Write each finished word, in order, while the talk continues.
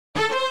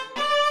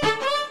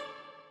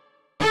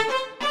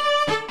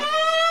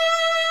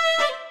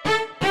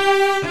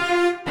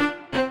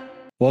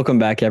Welcome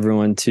back,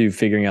 everyone, to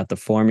Figuring Out the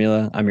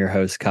Formula. I'm your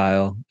host,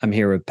 Kyle. I'm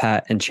here with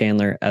Pat and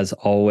Chandler, as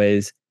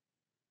always.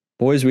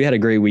 Boys, we had a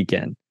great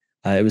weekend.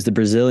 It was the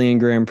Brazilian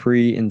Grand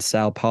Prix in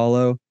Sao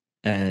Paulo,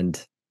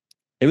 and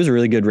it was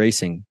really good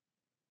racing.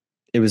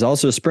 It was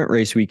also a sprint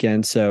race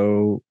weekend,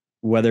 so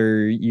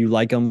whether you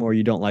like them or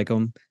you don't like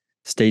them,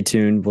 stay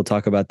tuned. We'll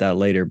talk about that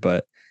later,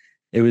 but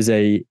it was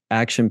a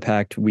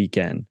action-packed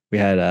weekend. We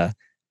had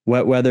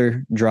wet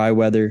weather, dry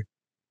weather.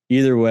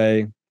 Either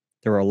way,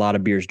 there were a lot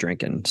of beers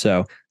drinking.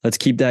 So let's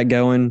keep that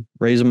going.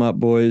 Raise them up,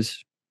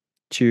 boys.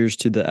 Cheers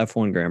to the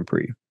F1 Grand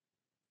Prix.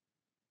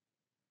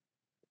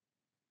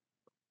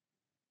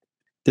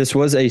 This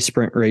was a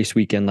sprint race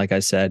weekend, like I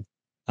said.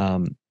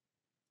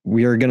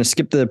 We are going to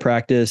skip the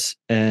practice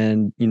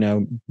and,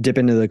 dip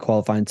into the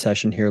qualifying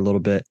session here a little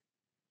bit.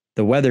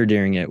 The weather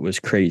during it was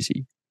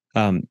crazy.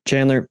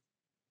 Chandler,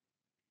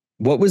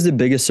 what was the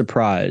biggest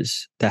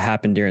surprise that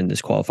happened during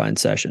this qualifying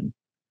session?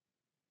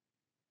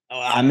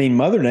 I mean,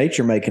 Mother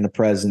Nature making a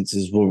presence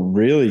is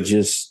really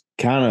just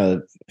kind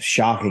of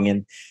shocking.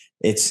 And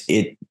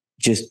it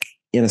just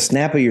in a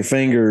snap of your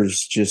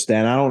fingers,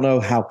 and I don't know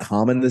how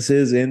common this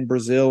is in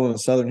Brazil in the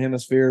Southern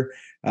Hemisphere,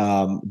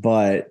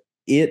 but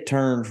it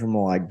turned from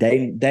like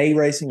day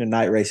racing to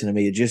night racing to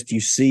me.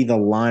 You see the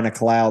line of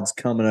clouds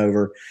coming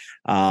over,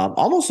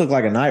 almost looked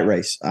like a night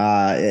race.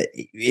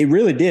 It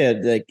really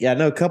did. Like, I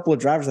know a couple of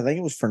drivers, I think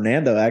it was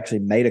Fernando, actually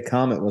made a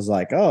comment, was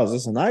like, "Oh, is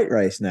this a night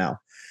race now?"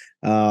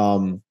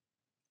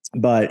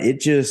 But it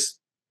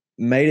just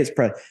made its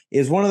presence.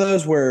 It's one of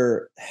those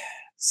where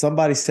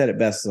somebody said it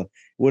best. It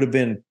would have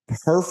been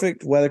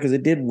perfect weather because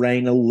it did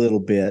rain a little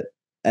bit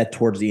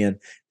towards the end.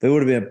 But it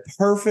would have been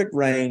perfect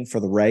rain for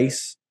the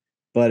race,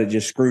 but it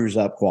just screws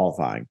up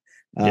qualifying.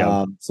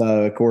 Yeah.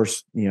 So of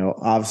course,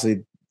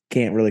 obviously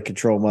can't really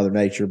control Mother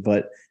Nature,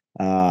 but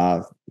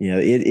that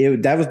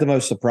was the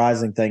most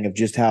surprising thing of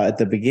just how at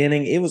the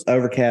beginning it was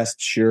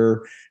overcast,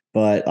 sure,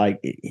 but like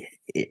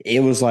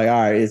it was like, all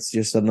right, it's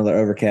just another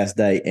overcast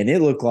day, and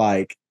it looked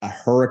like a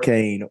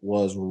hurricane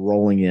was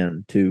rolling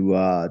in to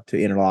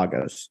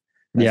Interlagos.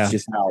 That's Yeah.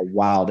 just how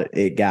wild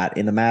it got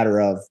in a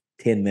matter of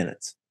 10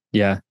 minutes.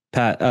 Yeah.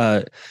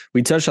 Pat,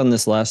 we touched on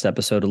this last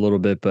episode a little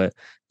bit, but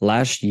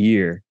last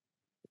year,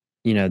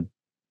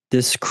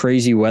 this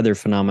crazy weather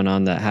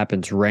phenomenon that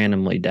happens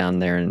randomly down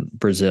there in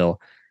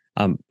Brazil,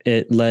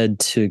 it led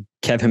to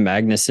Kevin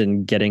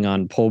Magnussen getting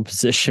on pole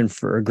position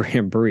for a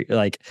Grand Prix.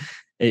 Like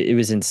it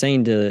was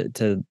insane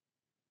to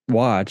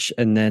watch.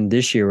 And then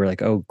this year we're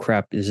like, oh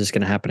crap, is this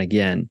going to happen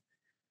again?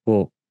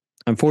 Well,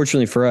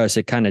 unfortunately for us,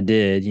 it kind of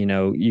did.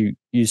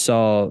 You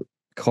saw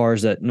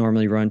cars that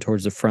normally run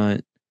towards the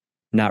front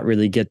not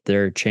really get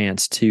their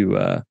chance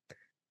to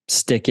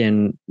stick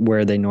in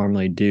where they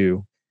normally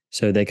do.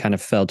 So they kind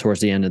of fell towards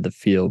the end of the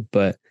field.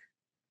 But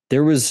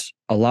there was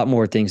a lot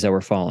more things that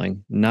were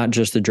falling, not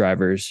just the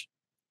drivers,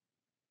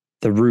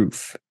 the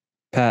roof.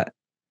 Pat,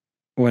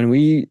 when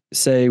we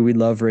say we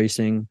love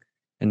racing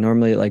and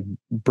normally it like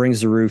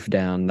brings the roof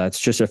down, that's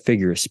just a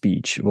figure of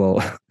speech. Well,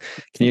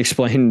 can you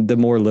explain the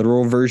more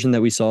literal version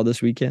that we saw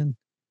this weekend?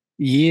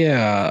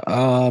 Yeah.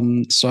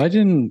 So I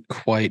didn't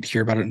quite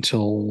hear about it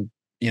until,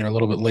 a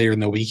little bit later in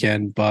the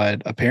weekend,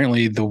 but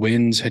apparently the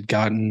winds had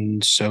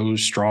gotten so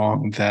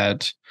strong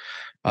that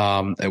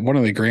at one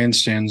of the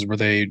grandstands where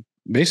they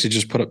basically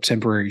just put up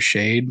temporary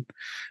shade.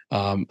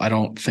 I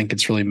don't think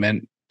it's really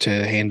meant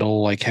to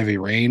handle like heavy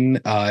rain.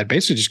 It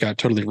basically just got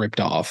totally ripped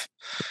off.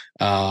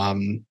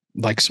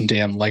 Like some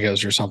damn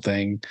Legos or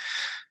something,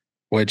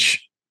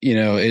 which,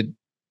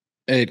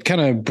 it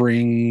kind of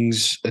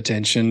brings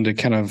attention to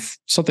kind of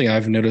something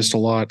I've noticed a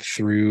lot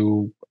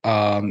through,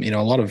 a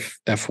lot of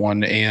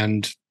F1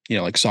 and,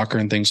 like soccer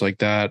and things like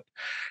that,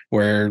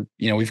 where,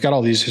 we've got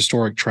all these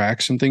historic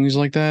tracks and things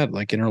like that,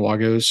 like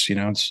Interlagos,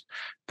 it's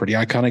a pretty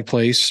iconic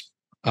place.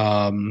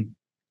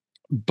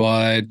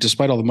 But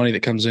despite all the money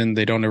that comes in,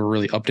 they don't ever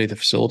really update the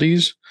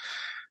facilities.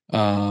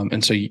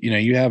 And so,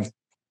 you have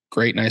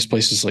great, nice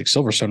places like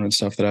Silverstone and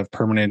stuff that have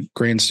permanent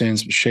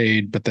grandstands with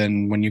shade. But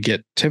then when you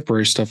get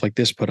temporary stuff like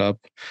this put up,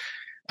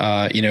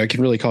 it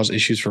can really cause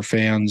issues for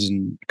fans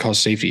and cause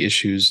safety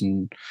issues,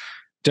 and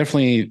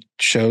definitely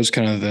shows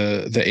kind of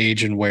the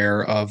age and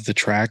wear of the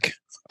track,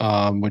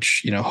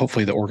 which,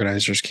 hopefully the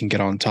organizers can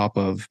get on top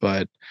of.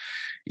 But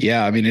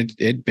yeah, I mean,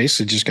 it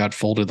basically just got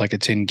folded like a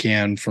tin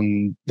can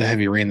from the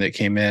heavy rain that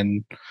came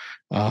in.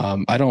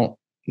 I don't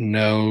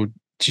know.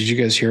 Did you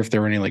guys hear if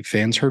there were any like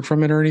fans hurt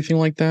from it or anything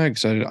like that?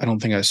 Because I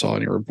don't think I saw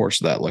any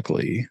reports of that,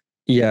 luckily.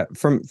 Yeah,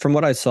 from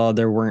what I saw,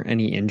 there weren't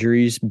any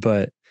injuries,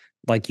 but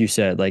like you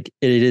said, like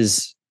it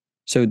is.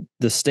 So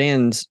the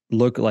stands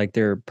look like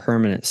they're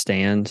permanent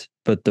stands,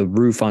 but the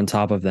roof on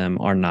top of them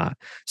are not.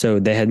 So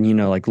they had,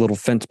 like little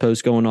fence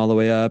posts going all the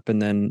way up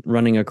and then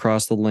running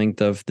across the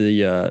length of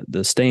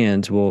the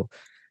stands. Well,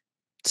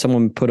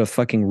 someone put a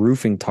fucking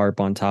roofing tarp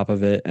on top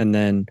of it, and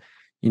then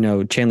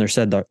Chandler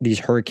said that these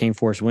hurricane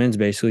force winds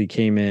basically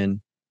came in,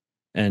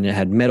 and it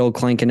had metal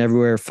clanking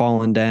everywhere,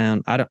 falling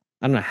down. I don't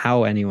know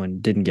how anyone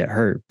didn't get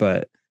hurt,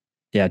 but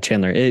yeah,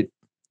 Chandler, it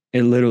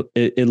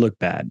looked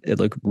bad. It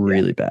looked Yeah.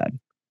 really bad.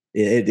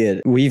 It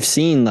did. We've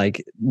seen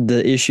like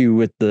the issue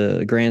with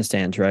the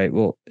grandstands, right?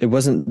 Well, it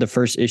wasn't the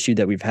first issue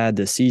that we've had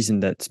this season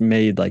that's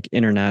made like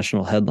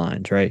international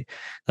headlines, right?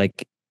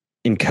 Like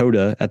in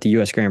Coda at the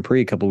US Grand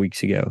Prix a couple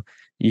weeks ago,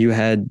 you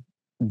had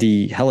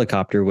the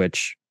helicopter,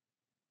 which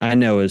I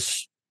know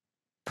is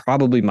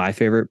probably my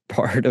favorite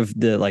part of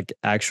the like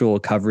actual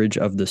coverage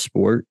of the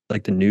sport,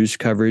 like the news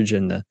coverage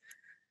and the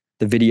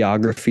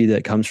videography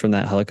that comes from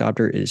that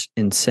helicopter is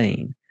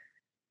insane.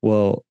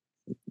 Well,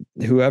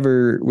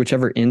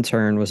 whichever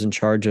intern was in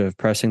charge of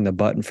pressing the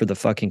button for the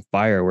fucking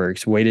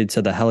fireworks waited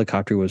till the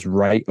helicopter was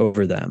right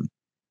over them.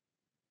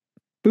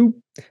 Boop,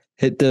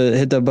 hit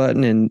the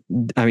button,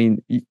 and I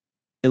mean,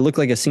 it looked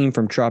like a scene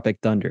from Tropic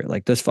Thunder.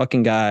 Like this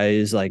fucking guy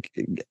is like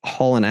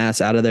hauling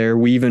ass out of there,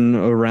 weaving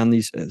around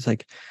these. It's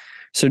like,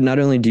 so not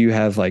only do you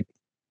have like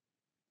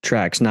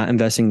tracks not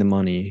investing the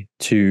money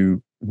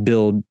to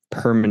build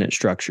permanent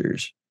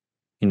structures,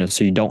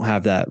 so you don't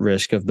have that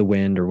risk of the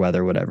wind or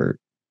weather, whatever,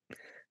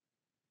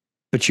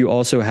 but you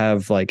also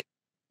have like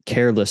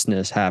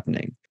carelessness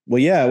happening. Well,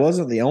 yeah, it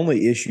wasn't the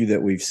only issue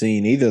that we've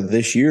seen either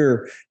this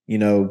year.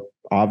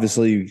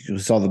 Obviously, we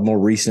saw the more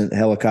recent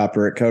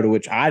helicopter at Coda,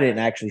 which I didn't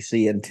actually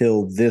see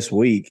until this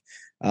week.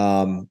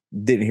 Didn't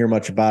hear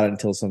much about it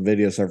until some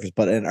video surfaced.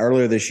 But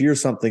earlier this year,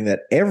 something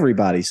that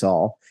everybody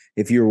saw,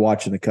 if you were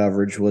watching the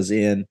coverage, was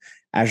in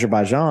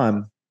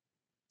Azerbaijan.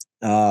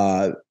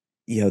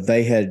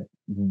 They had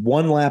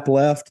one lap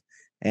left,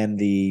 and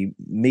the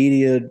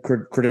media,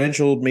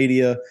 credentialed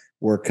media,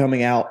 were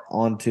coming out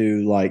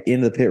onto like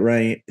into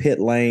the pit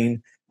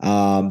lane,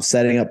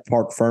 setting up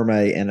Parc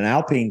Ferme, and an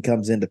Alpine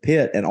comes into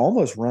pit and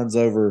almost runs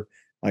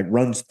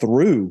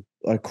through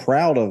a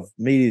crowd of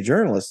media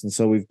journalists. And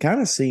so we've kind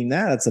of seen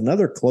that. It's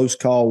another close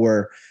call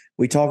where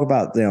we talk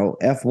about,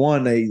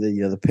 F1,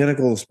 the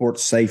pinnacle of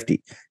sports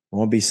safety. I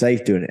want to be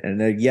safe doing it.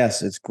 And yes,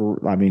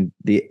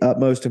 the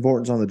utmost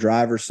importance on the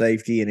driver's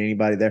safety and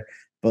anybody there.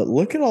 But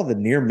look at all the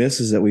near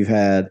misses that we've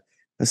had.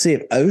 Let's see,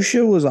 if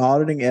OSHA was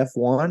auditing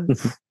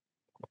F1.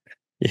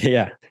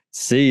 Yeah.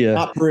 See ya.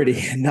 Not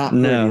pretty. Not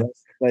pretty. No. Let's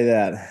say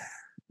that.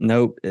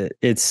 Nope.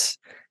 It's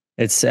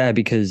sad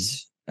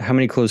because how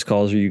many close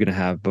calls are you going to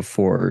have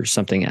before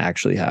something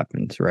actually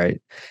happens,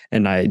 right?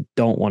 And I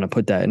don't want to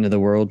put that into the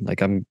world.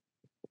 Like I'm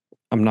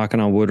knocking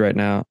on wood right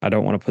now. I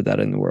don't want to put that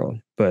in the world,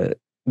 but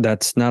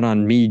that's not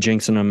on me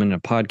jinxing them in a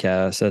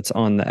podcast. That's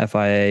on the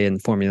FIA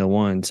and Formula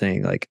One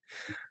saying like,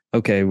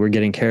 okay, we're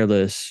getting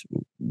careless.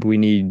 We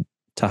need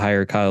to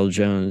hire Kyle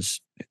Jones,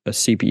 a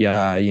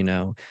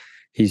CPI,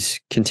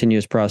 he's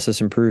continuous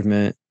process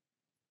improvement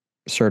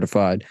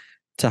certified,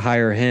 to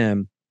hire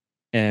him,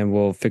 and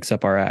we'll fix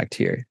up our act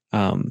here.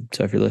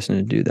 So if you're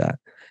listening, to do that.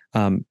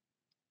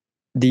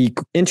 The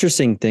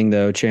interesting thing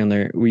though,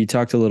 Chandler, we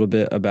talked a little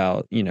bit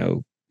about,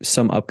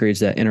 some upgrades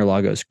that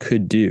Interlagos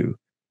could do.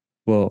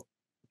 Well,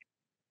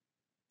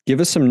 give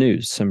us some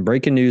news, some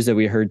breaking news that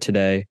we heard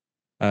today.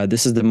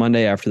 This is the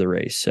Monday after the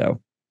race.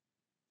 So,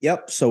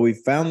 yep. So we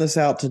found this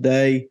out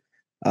today.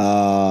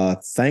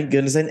 Thank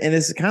goodness. And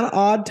it's kind of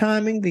odd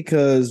timing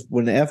because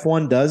when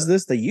F1 does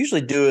this, they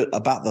usually do it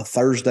about the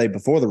Thursday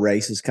before the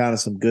race. Is kind of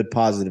some good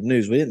positive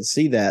news. We didn't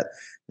see that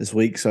this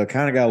week, so I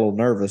kind of got a little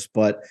nervous.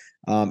 But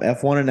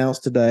F1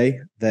 announced today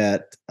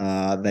that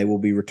they will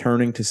be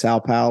returning to Sao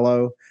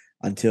Paulo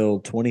until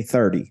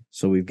 2030.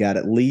 So we've got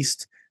at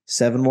least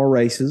 7 more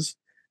races.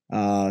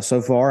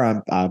 So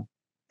far, I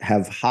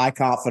have high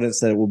confidence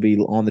that it will be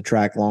on the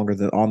track on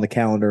the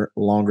calendar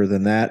longer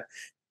than that,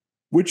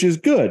 which is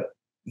good.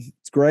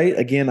 It's great.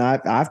 Again,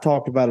 I've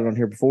talked about it on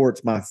here before.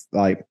 It's my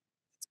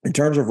in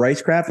terms of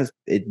racecraft,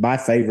 it's my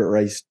favorite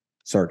race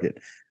circuit.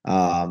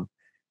 That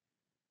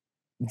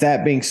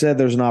being said,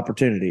 there's an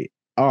opportunity.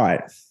 All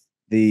right,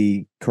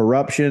 the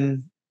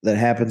corruption that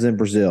happens in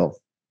Brazil,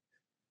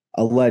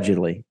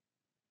 allegedly.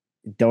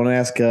 Don't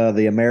ask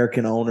the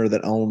American owner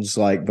that owns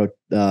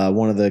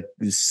one of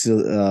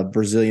the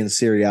Brazilian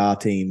Serie A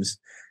teams.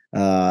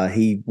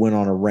 He went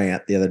on a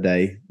rant the other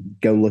day.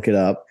 Go look it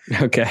up.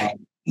 Okay.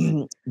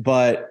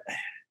 But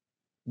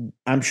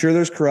I'm sure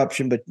there's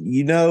corruption. But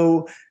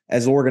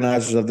as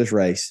organizers of this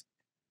race,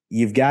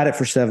 you've got it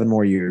for 7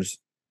 more years.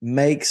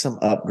 Make some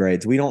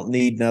upgrades. We don't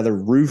need another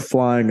roof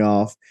flying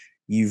off.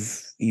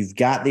 You've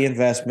got the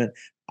investment.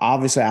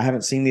 Obviously, I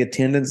haven't seen the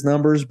attendance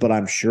numbers, but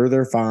I'm sure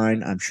they're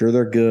fine. I'm sure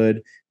they're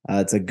good.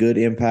 It's a good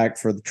impact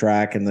for the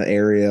track and the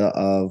area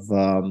of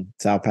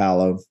Sao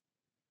Paulo.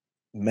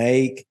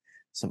 Make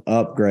some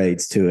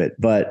upgrades to it.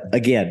 But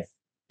again,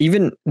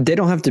 even they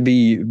don't have to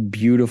be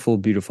beautiful,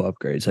 beautiful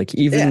upgrades. Like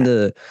even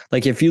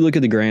if you look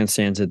at the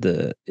grandstands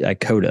at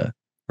Coda,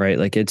 right?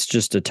 Like it's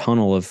just a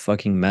tunnel of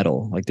fucking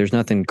metal. Like there's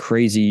nothing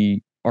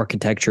crazy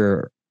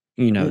architecture,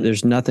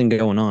 there's nothing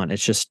going on.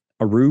 It's just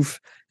a roof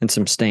and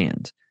some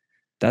stands.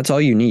 That's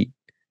all you need.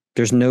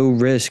 There's no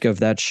risk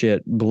of that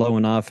shit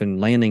blowing off and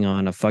landing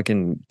on a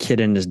fucking kid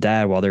and his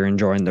dad while they're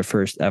enjoying their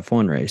first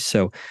F1 race.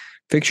 So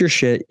fix your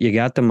shit. You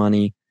got the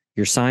money.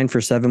 You're signed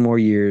for 7 more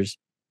years.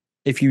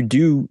 If you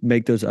do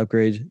make those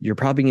upgrades, you're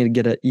probably going to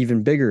get an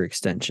even bigger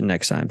extension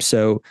next time.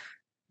 So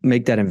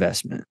make that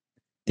investment.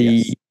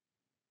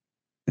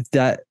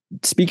 that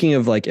speaking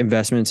of like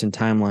investments and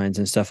timelines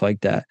and stuff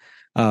like that,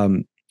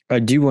 I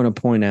do want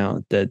to point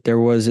out that there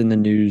was in the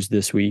news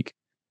this week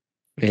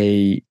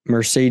a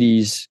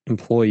Mercedes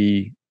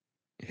employee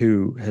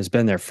who has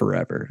been there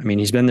forever. I mean,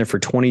 he's been there for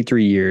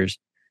 23 years.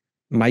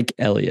 Mike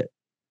Elliott.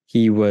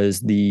 He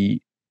was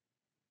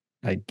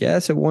I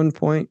guess at one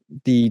point,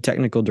 the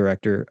technical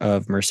director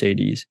of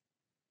Mercedes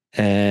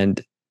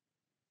and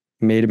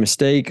made a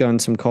mistake on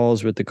some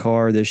calls with the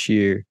car this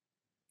year,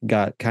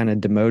 got kind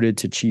of demoted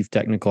to chief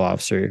technical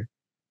officer.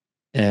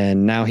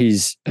 And now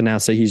he's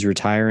announced that he's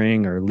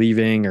retiring or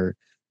leaving, or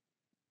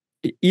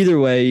either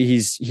way,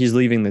 he's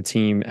leaving the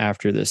team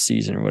after this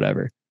season or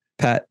whatever.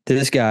 Pat,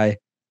 this guy,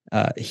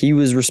 he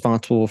was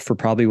responsible for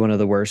probably one of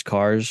the worst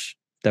cars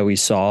that we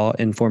saw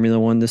in Formula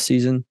One this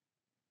season,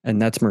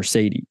 and that's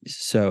Mercedes.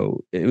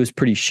 So it was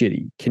pretty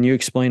shitty. Can you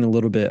explain a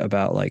little bit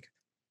about like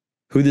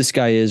who this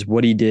guy is,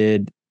 what he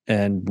did,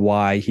 and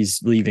why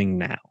he's leaving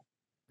now?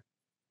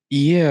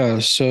 Yeah.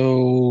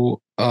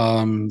 So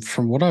from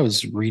what I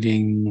was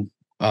reading,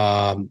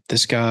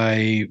 this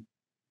guy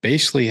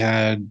basically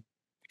had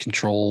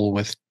control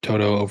with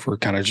Toto over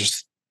kind of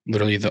just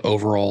literally the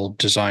overall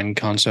design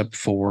concept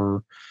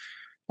for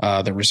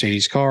the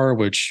Mercedes car,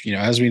 which,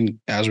 as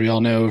we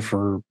all know,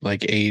 for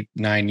like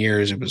 8-9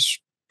 years, it was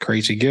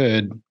crazy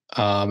good.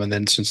 And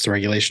then since the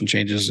regulation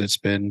changes, it's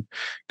been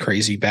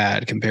crazy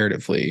bad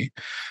comparatively.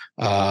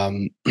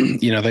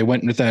 They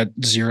went with that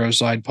zero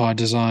side pod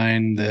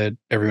design that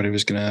everybody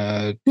was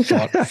gonna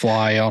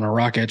fly on a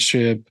rocket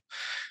ship,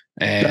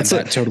 and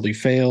that totally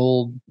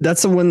failed.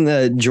 That's the one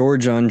that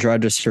George on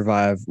Drive to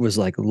Survive was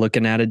like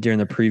looking at it during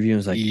the preview and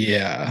was like,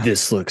 yeah,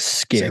 this looks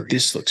scary. Like,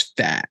 this looks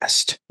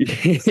fast.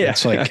 Yeah.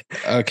 It's like,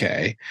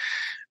 okay.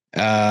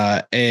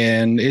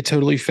 And it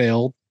totally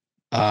failed,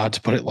 to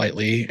put it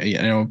lightly,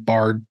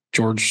 bar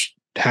George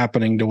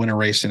happening to win a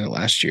race in it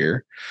last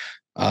year.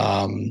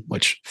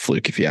 Which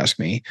fluke, if you ask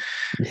me.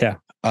 Yeah.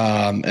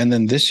 And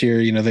then this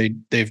year,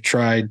 they've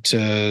tried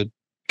to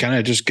kind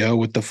of just go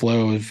with the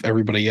flow of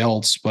everybody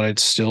else, but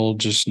it's still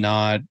just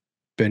not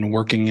been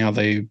working how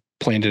they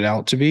planned it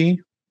out to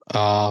be.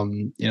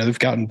 They've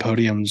gotten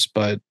podiums,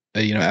 but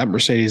at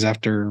Mercedes,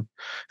 after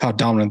how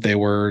dominant they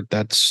were,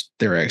 that's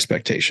their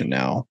expectation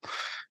now.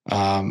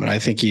 And I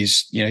think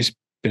he's been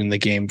in the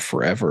game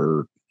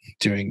forever,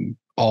 doing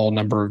all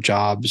number of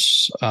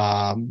jobs.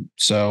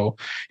 So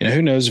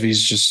who knows if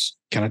he's just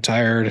kind of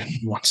tired and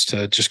wants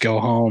to just go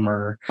home,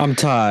 or I'm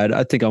tired.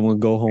 I think I'm gonna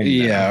go home.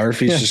 Yeah, now. or if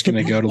he's just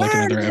gonna go to like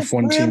another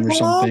F1 team or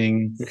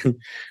something.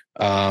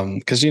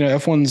 Because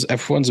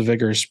F1's a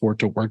vigorous sport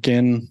to work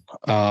in.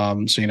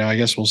 So I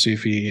guess we'll see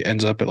if he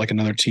ends up at like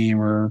another team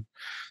or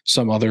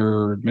some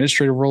other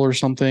administrative role or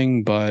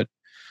something. But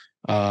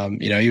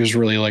he was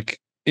really like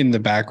in the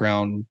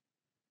background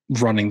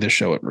running the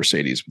show at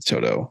Mercedes with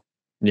Toto.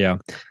 Yeah.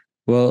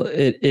 Well,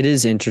 it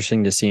is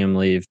interesting to see him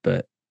leave,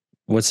 but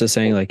what's the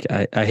saying? Like,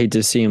 I hate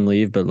to see him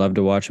leave, but love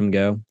to watch him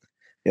go.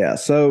 Yeah.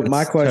 So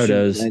my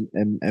question,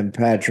 and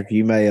Patrick,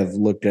 you may have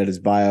looked at his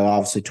bio.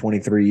 Obviously,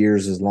 23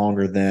 years is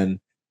longer than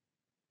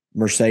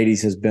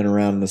Mercedes has been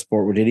around in the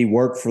sport. Did he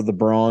work for the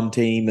Braun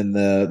team and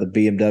the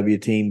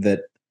BMW team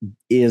that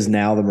is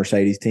now the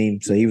Mercedes team?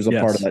 So he was a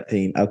part of that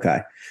team. Okay.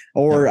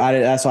 Or I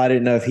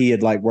didn't know if he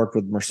had like worked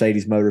with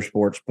Mercedes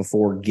Motorsports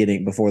before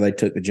they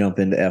took the jump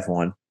into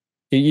F1.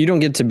 You don't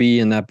get to be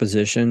in that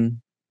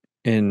position,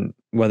 in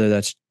whether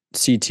that's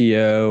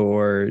CTO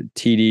or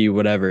TD,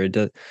 whatever.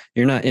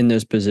 You're not in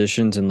those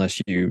positions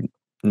unless you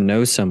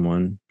know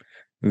someone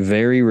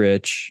very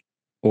rich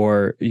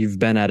or you've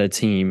been at a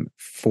team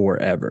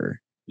forever,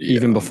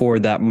 even before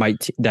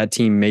that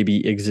team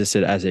maybe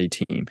existed as a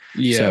team.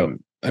 Yeah. So,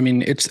 I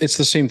mean, it's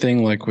the same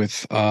thing like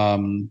with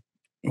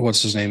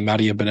what's his name,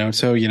 Mattia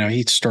Binotto.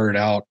 He started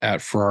out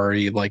at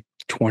Ferrari like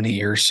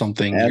 20 or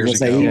something years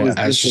ago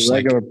as just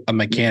like a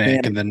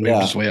mechanic, and then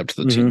moved his way up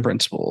to the team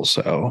principal.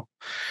 So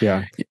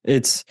yeah,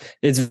 it's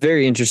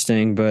very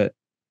interesting, but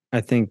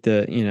I think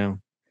that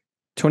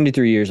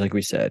 23 years, like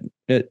we said,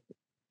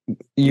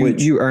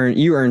 you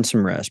earn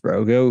some rest,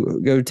 bro.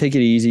 Go take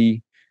it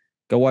easy.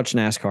 Go watch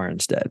NASCAR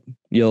instead.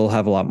 You'll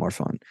have a lot more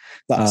fun.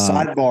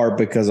 Sidebar,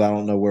 because I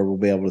don't know where we'll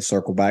be able to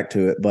circle back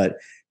to it, but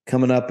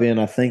coming up in,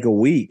 I think, a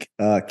week,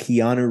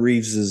 Keanu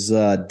Reeves's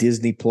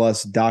Disney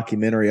Plus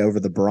documentary over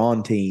the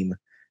Braun team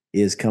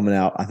is coming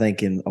out, I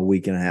think, in a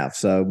week and a half.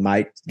 So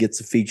Mike gets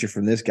a feature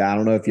from this guy. I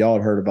don't know if y'all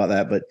had heard about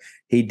that, but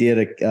he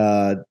did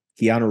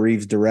Keanu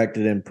Reeves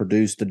directed and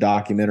produced a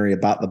documentary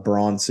about the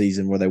Braun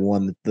season where they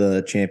won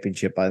the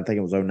championship. I think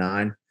it was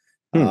 2009.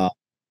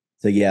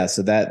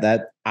 So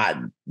that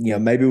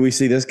maybe we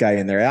see this guy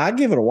in there. I'd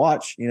give it a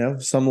watch,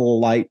 some little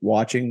light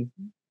watching.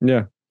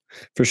 Yeah,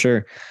 for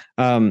sure.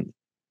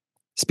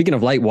 Speaking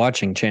of light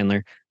watching,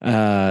 Chandler,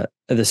 the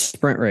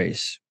sprint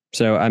race.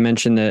 So I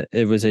mentioned that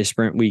it was a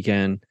sprint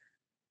weekend.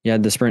 You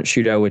had the sprint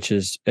shootout, which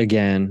is,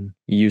 again,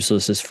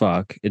 useless as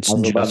fuck. It's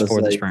just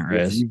for the sprint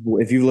race.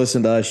 If you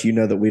listen to us, you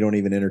know that we don't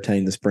even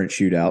entertain the sprint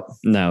shootout.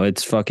 No,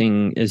 it's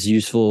fucking as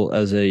useful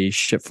as a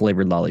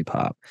shit-flavored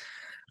lollipop.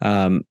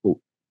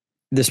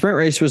 The sprint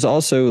race was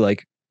also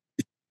like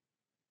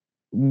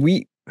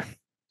we'll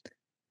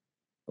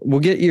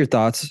get your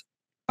thoughts.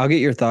 I'll get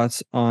your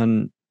thoughts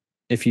on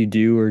if you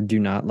do or do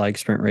not like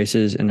sprint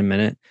races in a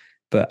minute.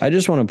 But I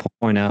just want to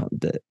point out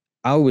that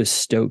I was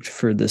stoked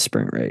for the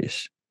sprint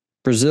race.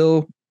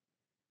 Brazil,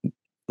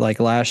 like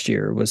last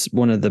year, was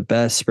one of the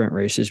best sprint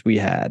races we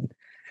had.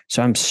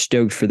 So I'm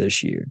stoked for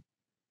this year.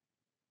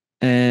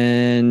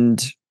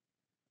 And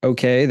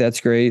okay, that's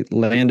great.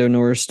 Lando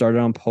Norris started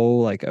on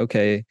pole, like,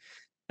 okay.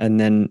 And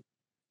then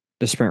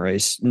the sprint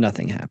race,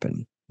 nothing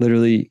happened.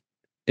 Literally,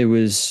 it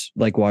was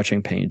like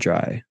watching paint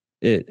dry.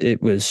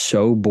 It was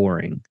so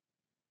boring.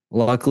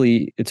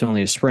 Luckily, it's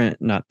only a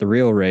sprint, not the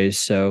real race.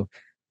 So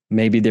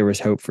maybe there was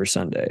hope for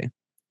Sunday.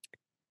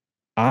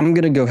 I'm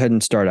going to go ahead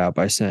and start out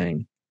by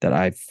saying that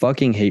I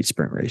fucking hate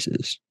sprint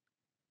races.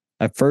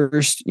 At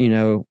first,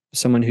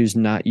 someone who's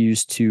not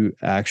used to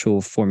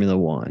actual Formula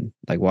One,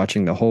 like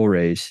watching the whole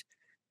race,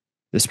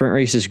 the sprint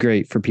race is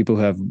great for people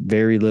who have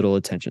very little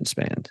attention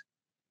span.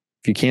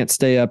 If you can't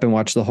stay up and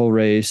watch the whole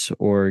race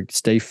or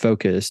stay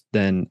focused,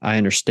 then I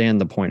understand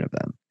the point of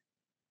them.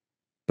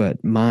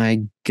 But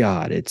my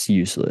God, it's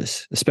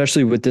useless,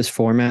 especially with this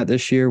format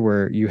this year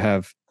where you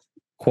have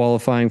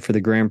qualifying for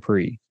the Grand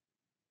Prix.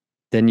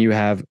 Then you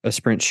have a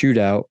sprint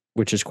shootout,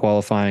 which is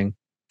qualifying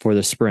for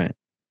the sprint.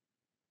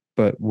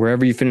 But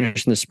wherever you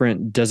finish in the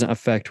sprint doesn't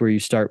affect where you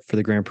start for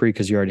the Grand Prix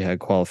because you already had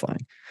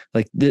qualifying.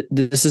 Like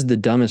this is the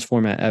dumbest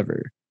format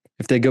ever.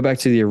 If they go back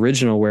to the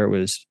original where it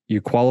was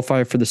you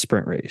qualify for the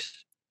sprint race,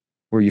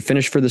 where you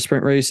finish for the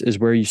sprint race is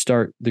where you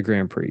start the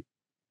Grand Prix.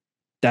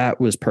 That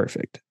was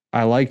perfect.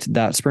 I liked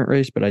that sprint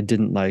race, but I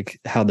didn't like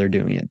how they're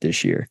doing it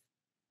this year.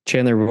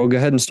 Chandler, we'll go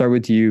ahead and start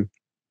with you.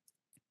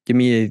 Give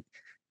me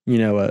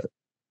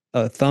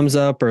a thumbs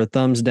up or a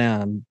thumbs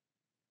down.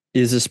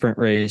 Is a sprint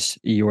race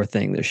your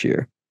thing this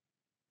year?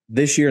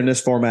 This year in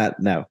this format,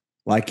 no.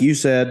 Like you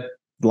said,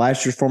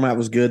 last year's format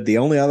was good. The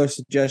only other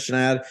suggestion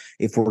I had,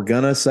 if we're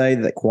going to say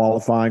that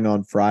qualifying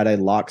on Friday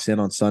locks in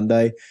on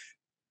Sunday,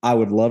 I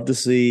would love to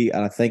see,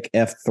 and I think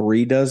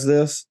F3 does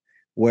this,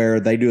 where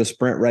they do a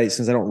sprint race.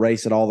 Since they don't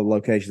race at all the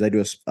locations, they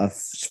do a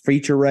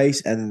feature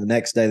race, and then the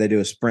next day they do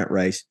a sprint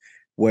race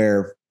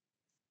where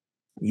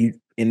you,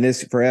 in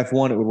this for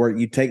F1, it would work.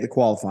 You take the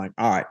qualifying.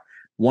 All right,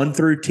 1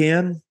 through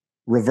 10,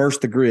 reverse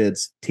the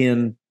grids.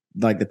 10,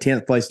 like the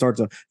 10th place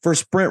starts on for a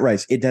sprint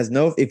race. It does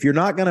no, if you're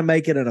not going to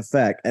make it an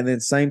effect. And then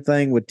same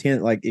thing with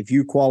 10, like if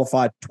you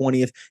qualify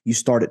 20th, you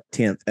start at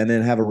 10th and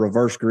then have a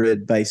reverse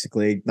grid,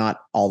 basically not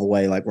all the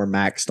way like where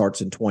Max starts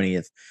in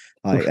 20th.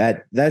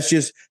 Like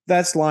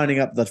that's lining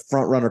up the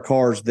front runner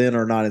cars then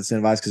are not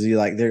incentivized because you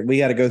like we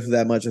got to go through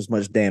as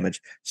much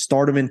damage.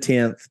 Start them in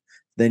 10th,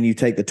 then you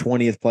take the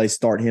 20th place,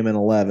 start him in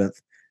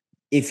 11th.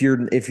 If you're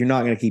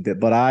not going to keep it,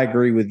 but I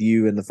agree with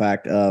you in the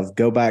fact of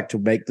go back to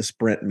make the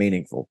sprint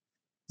meaningful.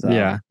 So,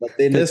 yeah, but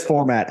in this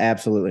format,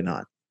 absolutely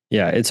not.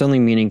 Yeah, it's only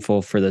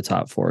meaningful for the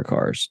top 4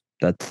 cars.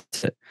 That's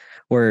it.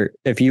 Where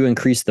if you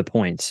increase the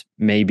points,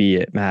 maybe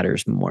it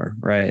matters more,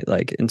 right?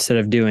 Like instead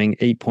of doing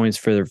 8 points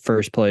for the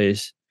first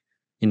place,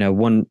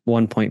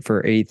 1 point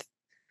for 8th,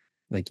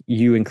 like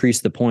you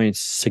increase the points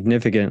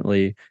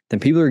significantly,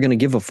 then people are going to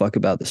give a fuck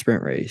about the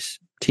sprint race.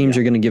 Teams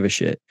are going to give a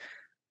shit.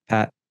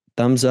 Pat,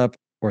 thumbs up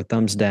or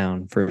thumbs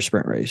down for a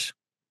sprint race?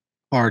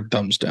 Hard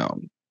thumbs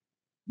down.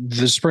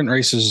 The sprint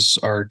races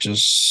are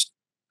just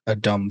a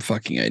dumb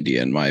fucking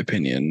idea, in my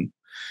opinion.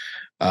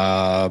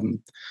 Like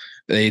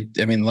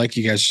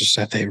you guys just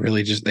said,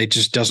 they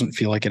just doesn't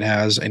feel like it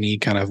has any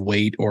kind of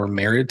weight or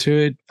merit to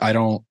it. I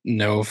don't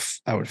know if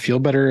I would feel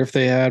better if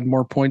they had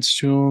more points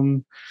to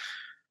them,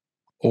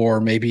 or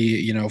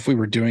maybe, if we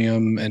were doing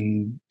them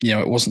and,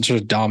 it wasn't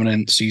such a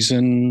dominant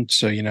season.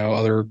 So,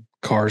 other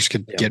cars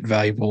could get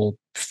valuable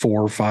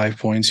 4 or 5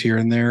 points here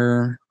and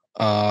there.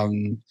 I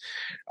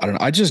don't know.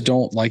 I just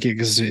don't like it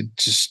because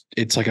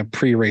it's like a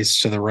pre-race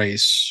to the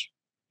race,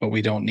 but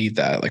we don't need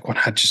that. Like, why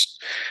not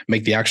just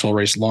make the actual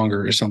race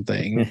longer or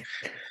something?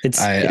 It's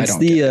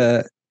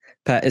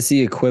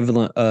the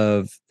equivalent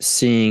of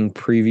seeing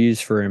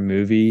previews for a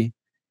movie,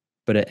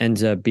 but it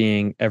ends up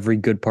being every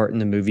good part in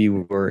the movie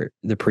were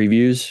the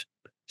previews.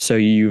 So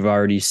you've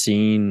already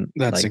seen.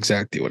 That's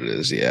exactly what it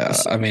is. Yeah.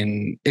 I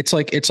mean, it's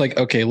like,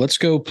 okay, let's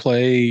go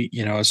play,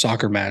 a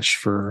soccer match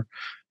for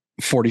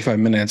 45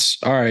 minutes.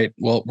 All right,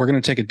 well, we're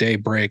going to take a day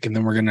break and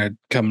then we're going to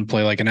come and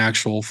play like an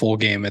actual full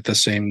game at the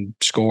same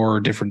score,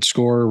 different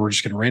score. We're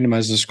just going to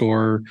randomize the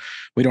score.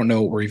 We don't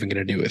know what we're even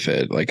going to do with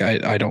it. Like,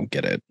 I don't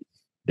get it.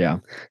 Yeah.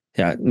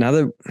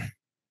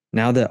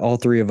 Now that all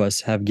 3 of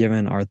us have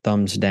given our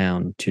thumbs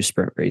down to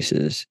sprint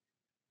races,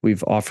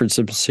 we've offered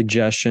some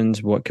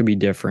suggestions. What could be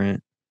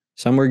different?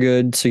 Some were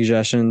good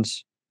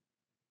suggestions.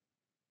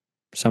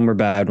 Some were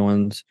bad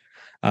ones.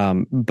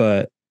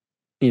 But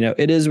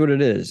it is what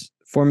it is.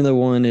 Formula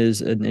One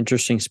is an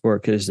interesting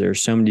sport because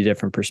there's so many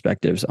different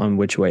perspectives on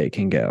which way it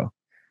can go.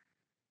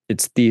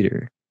 It's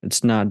theater.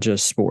 It's not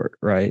just sport,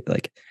 right?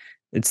 Like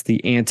it's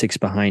the antics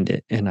behind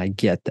it. And I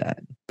get that,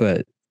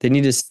 but they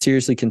need to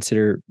seriously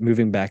consider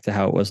moving back to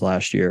how it was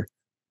last year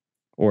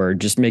or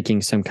just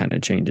making some kind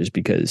of changes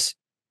because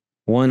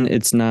 1,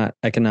 it's not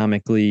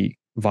economically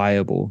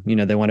viable.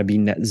 They want to be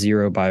net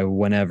zero by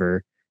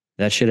whenever.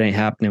 That shit ain't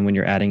happening when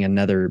you're adding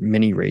another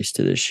mini race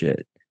to this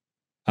shit.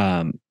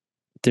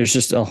 There's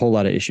just a whole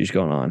lot of issues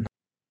going on.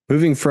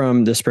 Moving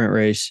from the sprint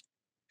race,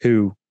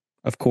 who,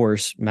 of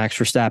course, Max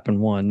Verstappen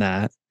won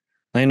that.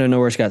 Lando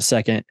Norris got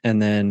second,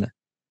 and then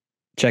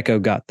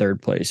Checo got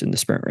third place in the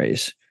sprint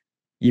race.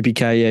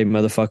 Yippee-ki-yay,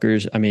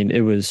 motherfuckers. I mean,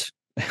 it was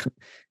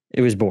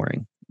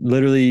boring.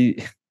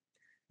 Literally,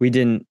 I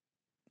don't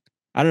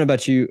know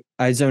about you.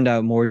 I zoned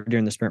out more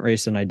during the sprint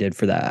race than I did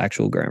for that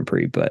actual Grand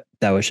Prix, but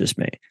that was just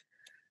me.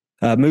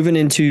 Moving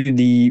into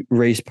the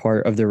race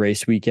part of the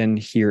race weekend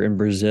here in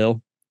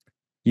Brazil,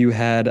 you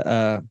had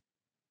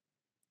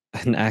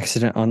an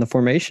accident on the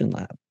formation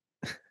lap.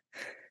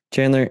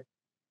 Chandler,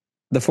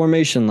 the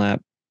formation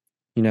lap,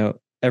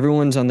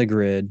 everyone's on the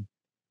grid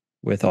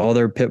with all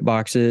their pit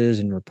boxes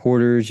and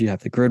reporters. You have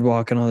the grid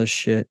walk and all this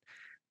shit.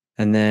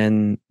 And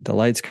then the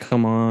lights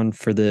come on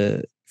for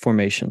the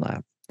formation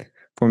lap.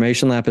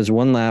 Formation lap is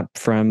one lap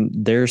from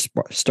their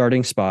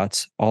starting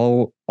spots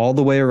all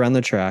the way around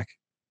the track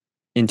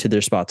into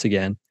their spots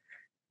again.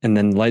 And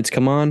then lights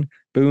come on,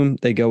 boom,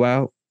 they go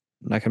out.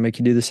 I'm not going to make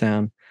you do the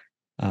sound.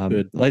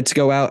 Lights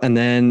go out, and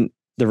then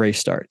the race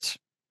starts.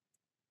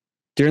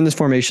 During this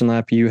formation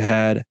lap, you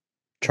had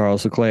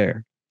Charles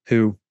Leclerc,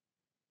 who,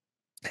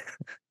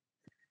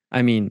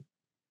 I mean,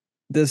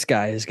 this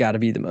guy has got to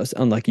be the most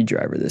unlucky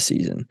driver this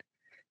season.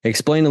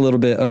 Explain a little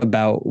bit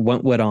about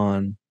what went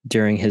on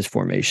during his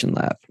formation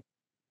lap.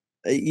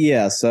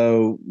 Yeah,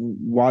 so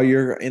while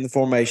you're in the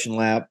formation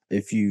lap,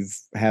 if you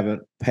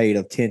haven't paid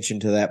attention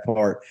to that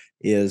part,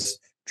 is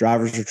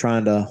drivers are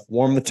trying to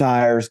warm the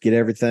tires, get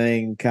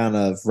everything kind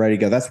of ready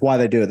to go. That's why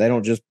they do it. They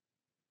don't just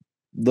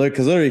look,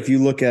 because literally if you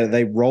look at it,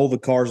 they roll the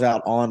cars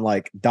out on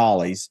like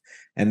dollies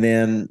and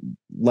then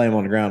lay them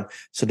on the ground.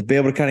 So to be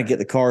able to kind of get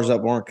the cars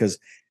up warm, because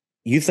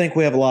you think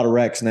we have a lot of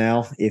wrecks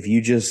now. If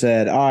you just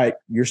said, all right,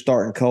 you're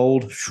starting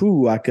cold,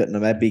 whew, I couldn't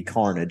have. That'd be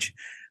carnage.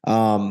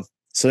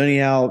 So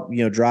anyhow,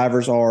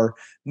 drivers are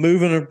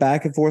moving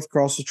back and forth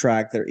across the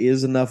track. There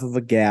is enough of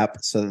a gap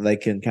so that they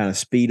can kind of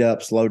speed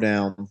up, slow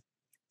down.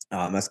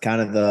 That's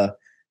kind of the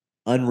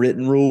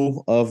unwritten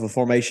rule of a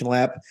formation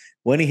lap.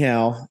 Well,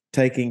 anyhow,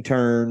 taking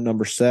turn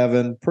number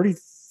 7,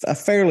 a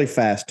fairly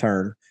fast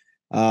turn.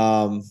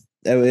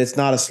 It's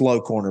not a slow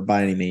corner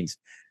by any means.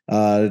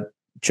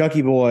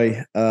 Chucky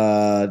Boy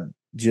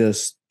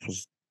just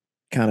was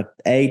kind of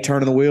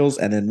turning the wheels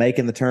and then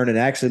making the turn and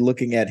actually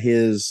looking at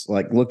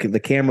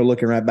the camera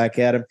looking right back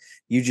at him.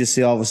 You just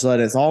see all of a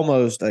sudden it's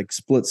almost a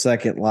split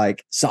second,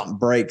 like something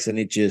breaks and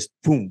it just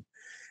boom.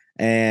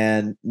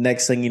 And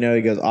next thing you know,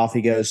 he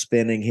goes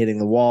spinning, hitting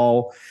the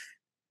wall,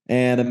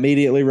 and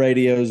immediately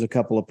radios a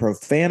couple of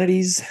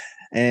profanities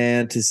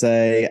and to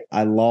say,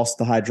 I lost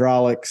the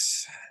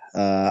hydraulics.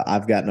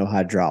 I've got no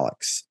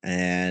hydraulics.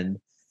 And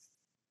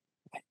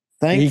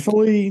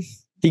thankfully,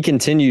 he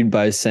continued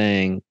by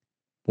saying,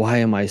 why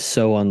am I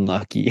so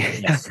unlucky?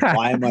 Yes.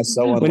 Why am I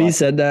so unlucky? When he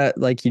said that,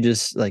 like, you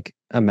just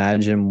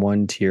imagine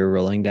one tear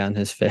rolling down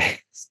his face.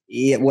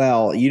 Yeah,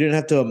 well, you didn't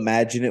have to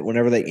imagine it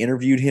whenever they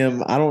interviewed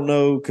him. I don't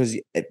know, because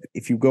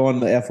if you go on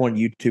the F1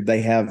 YouTube, they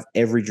have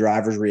every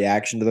driver's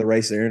reaction to the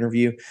race they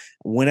interview.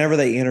 Whenever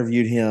they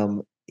interviewed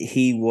him,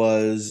 he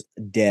was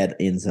dead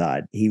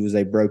inside. He was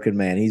a broken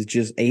man.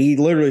 He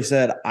literally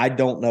said, I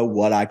don't know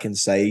what I can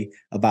say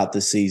about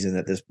this season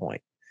at this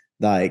point.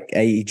 Like,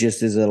 he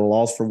just is at a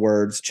loss for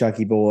words,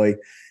 Chucky Boy.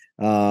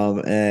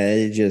 And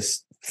it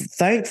just,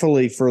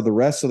 thankfully for the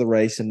rest of the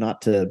race and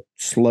not to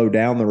slow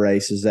down the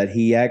race, is that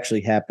he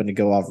actually happened to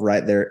go off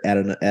right there at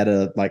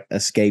a like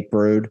escape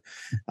road.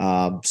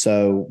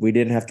 So we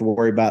didn't have to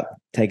worry about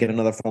taking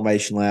another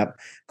formation lap.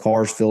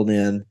 Cars filled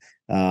in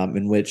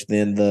which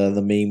then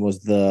the meme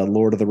was the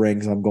Lord of the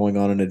Rings, I'm going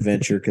on an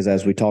adventure, because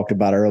as we talked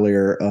about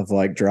earlier of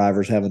like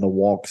drivers having to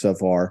walk so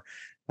far.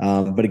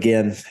 But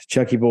again,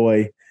 Chucky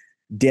Boy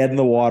dead in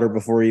the water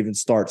before he even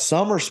starts.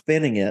 Some are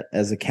spinning it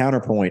as a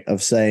counterpoint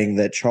of saying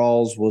that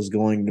Charles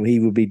he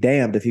would be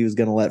damned if he was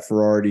going to let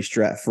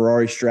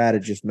Ferrari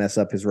strategists mess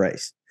up his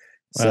race.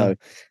 Well,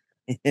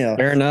 so,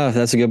 fair enough.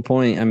 That's a good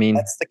point. I mean,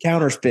 that's the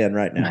counter spin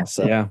right now.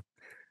 So yeah,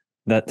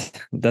 that's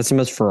the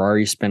most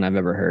Ferrari spin I've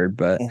ever heard.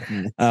 But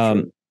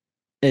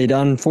it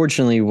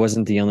unfortunately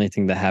wasn't the only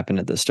thing that happened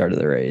at the start of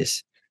the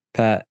race.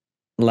 Pat,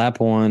 lap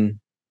 1,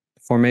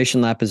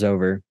 formation lap is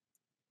over.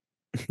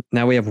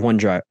 Now we have one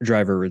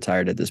driver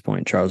retired at this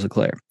point, Charles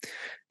Leclerc.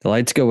 The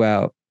lights go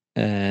out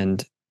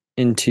and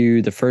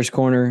into the first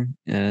corner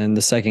and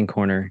the second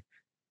corner,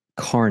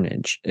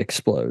 carnage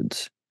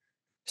explodes.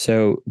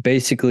 So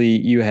basically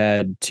you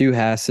had 2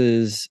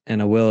 Haas's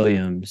and a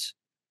Williams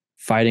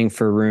fighting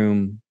for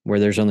room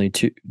where there's only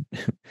 2,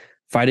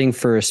 fighting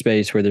for a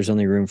space where there's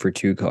only room for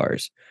 2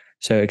 cars.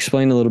 So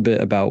explain a little bit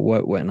about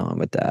what went on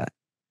with that.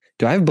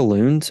 Do I have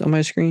balloons on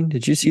my screen?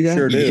 Did you see that?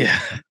 Sure do. Yeah.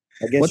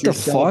 I guess what the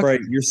fuck?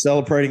 You're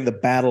celebrating the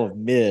Battle of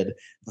Mid.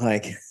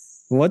 Like,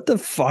 what the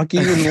fuck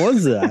even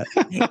was that?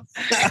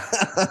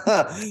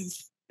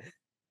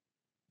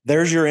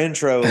 There's your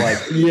intro. Like,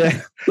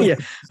 yeah.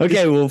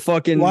 Okay, well,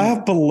 fucking. Do I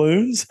have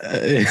balloons?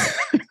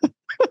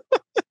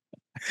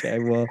 Okay,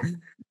 well,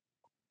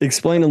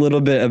 explain a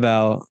little bit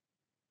about.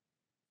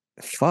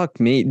 Fuck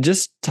me,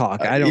 just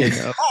talk. I don't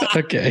know.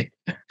 Okay.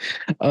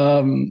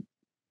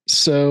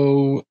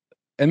 So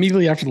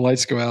immediately after the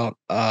lights go out,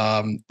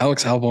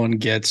 Alex Albon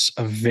gets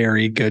a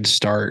very good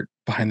start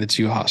behind the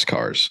two Haas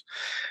cars.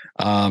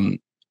 Um,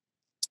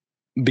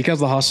 because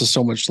the Haas is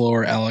so much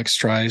slower, Alex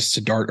tries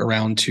to dart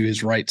around to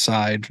his right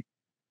side,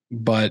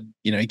 but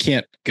he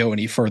can't go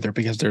any further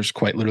because there's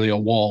quite literally a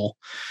wall.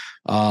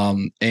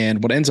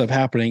 And what ends up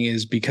happening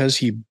is because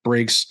he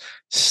brakes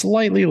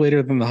slightly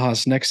later than the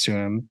Haas next to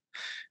him,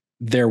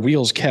 their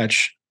wheels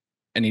catch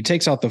and he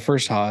takes out the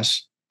first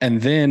Haas.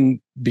 And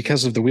then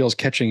because of the wheels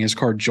catching, his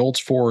car jolts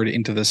forward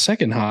into the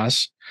second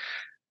Haas,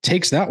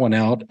 takes that one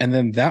out. And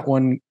then that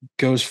one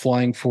goes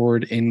flying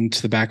forward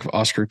into the back of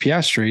Oscar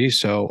Piastri.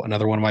 So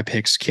another one of my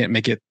picks can't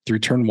make it through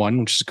turn one,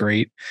 which is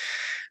great.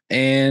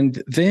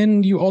 And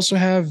then you also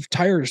have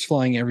tires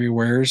flying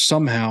everywhere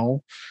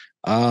somehow.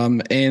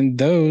 And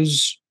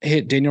those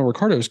hit Daniel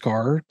Ricciardo's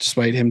car,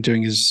 despite him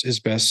doing his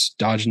best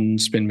dodge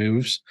and spin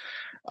moves.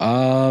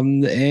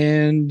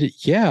 And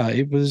yeah,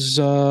 it was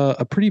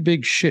a pretty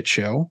big shit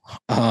show,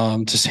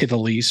 to say the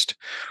least.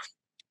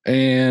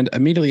 And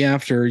immediately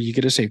after, you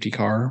get a safety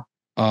car.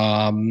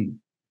 Now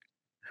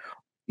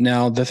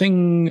the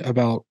thing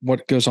about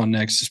what goes on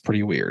next is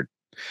pretty weird.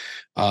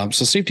 So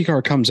safety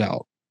car comes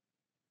out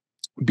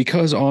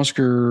because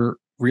Oscar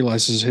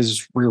realizes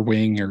his rear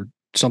wing or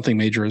something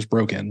major is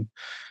broken,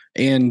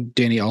 and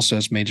Danny also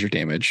has major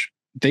damage.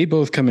 They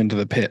both come into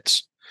the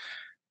pits.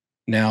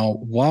 Now,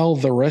 while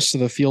the rest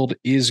of the field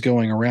is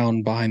going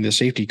around behind the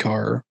safety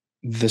car,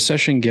 the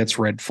session gets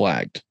red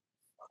flagged,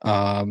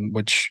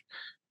 which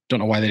don't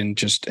know why they didn't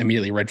just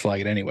immediately red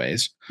flag it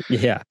anyways.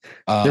 Yeah.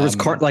 There was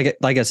like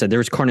I said, there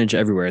was carnage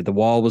everywhere. The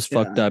wall was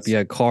fucked up. You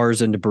had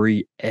cars and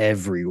debris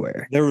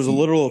everywhere. There was a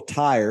literal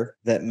tire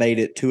that made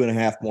it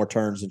 2.5 more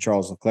turns than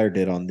Charles Leclerc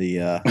did on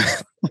the.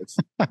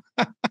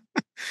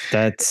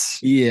 That's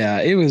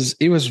it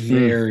was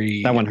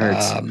very that one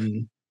hurts.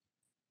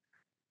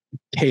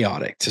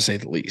 Chaotic to say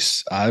the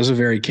least. It was a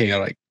very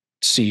chaotic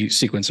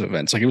sequence of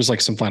events. Like it was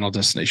like some Final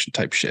Destination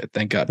type shit.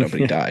 Thank God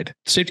nobody died.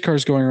 Safety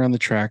cars going around the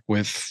track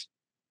with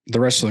the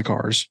rest of the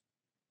cars.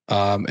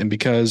 And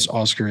because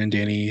Oscar and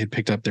Danny had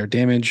picked up their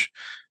damage,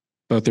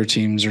 both their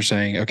teams are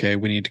saying, okay,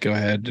 we need to go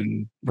ahead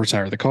and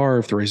retire the car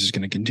if the race is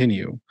going to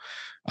continue.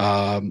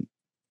 Well,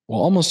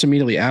 almost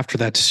immediately after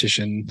that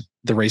decision,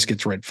 the race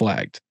gets red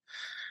flagged.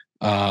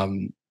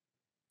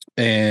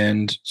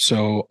 And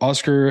so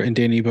Oscar and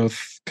Danny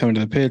both come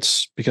into the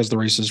pits because the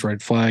race is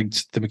red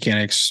flagged. The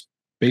mechanics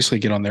basically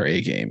get on their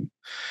A game.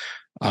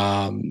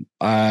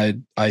 I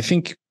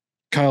think,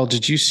 Kyle,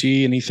 did you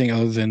see anything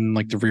other than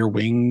like the rear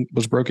wing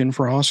was broken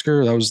for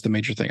Oscar? That was the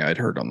major thing I'd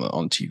heard on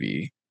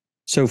TV.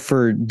 So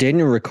for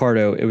Daniel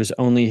Ricciardo, it was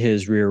only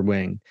his rear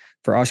wing.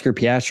 For Oscar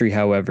Piastri,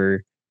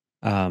 however,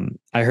 I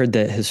heard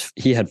that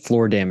he had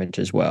floor damage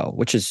as well,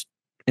 which is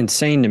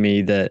insane to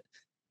me that,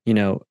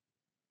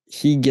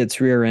 he gets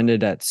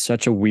rear-ended at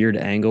such a weird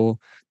angle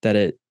that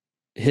it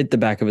hit the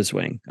back of his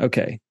wing.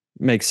 Okay,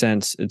 makes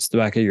sense. It's the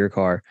back of your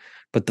car.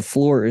 But the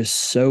floor is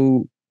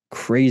so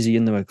crazy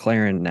in the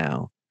McLaren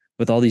now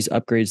with all these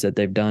upgrades that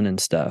they've done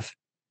and stuff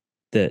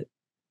that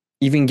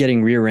even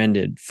getting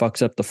rear-ended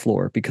fucks up the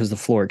floor because the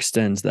floor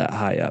extends that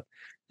high up.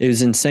 It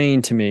was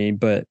insane to me,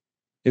 but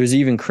it was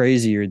even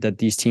crazier that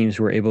these teams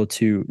were able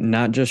to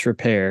not just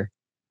repair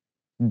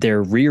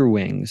their rear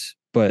wings,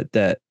 but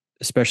that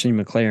especially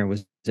McLaren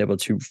was able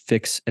to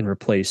fix and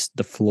replace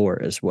the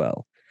floor as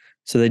well.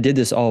 So they did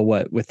this all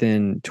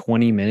within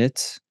 20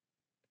 minutes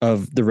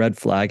of the red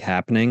flag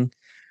happening.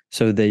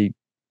 So they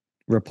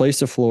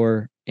replaced the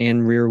floor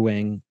and rear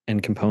wing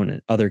and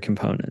other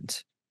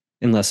components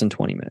in less than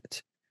 20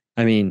 minutes.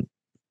 I mean,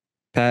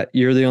 Pat,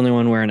 you're the only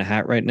one wearing a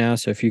hat right now.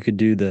 So if you could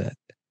do the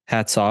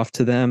hats off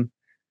to them.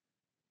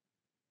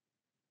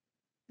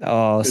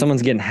 Oh,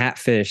 someone's getting hat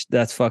fished.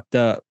 That's fucked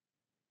up.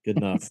 Good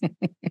enough.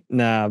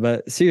 Nah,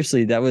 but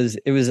seriously,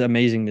 it was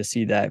amazing to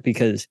see that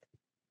because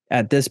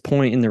at this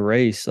point in the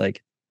race,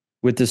 like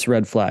with this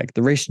red flag,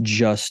 the race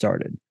just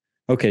started.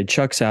 Okay,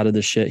 Chuck's out of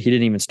the shit. He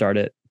didn't even start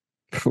it.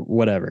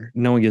 Whatever.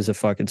 No one gives a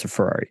fuck. It's a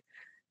Ferrari.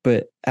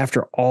 But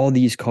after all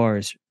these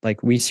cars,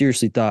 like we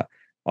seriously thought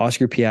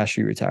Oscar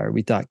Piastri retired.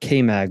 We thought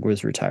K-Mag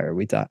was retired.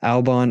 We thought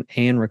Albon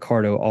and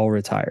Ricciardo all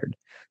retired.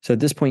 So at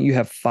this point, you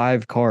have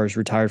 5 cars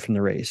retired from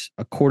the race.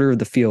 A quarter of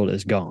the field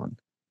is gone.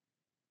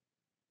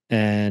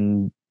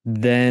 And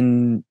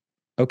then,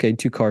 okay,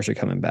 2 cars are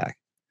coming back.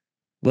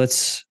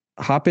 Let's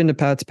hop into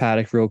Pat's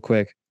paddock real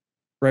quick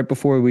right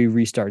before we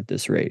restart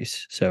this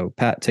race. So,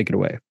 Pat, take it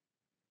away.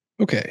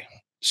 Okay.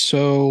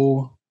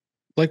 So,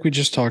 like we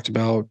just talked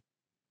about,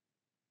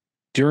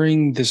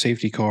 during the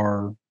safety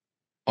car,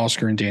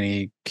 Oscar and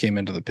Danny came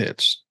into the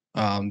pits.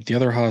 The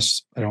other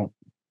Haas, I don't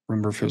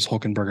remember if it was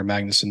Hulkenberg or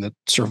Magnussen that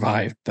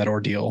survived that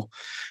ordeal,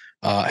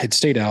 had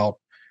stayed out,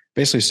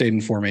 basically stayed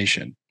in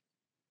formation.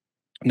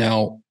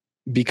 Now,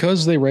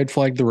 because they red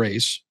flagged the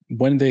race,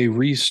 when they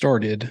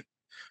restarted,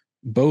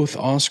 both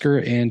Oscar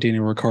and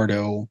Daniel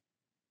Ricciardo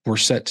were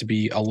set to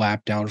be a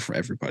lap down for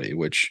everybody,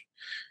 which,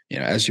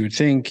 as you would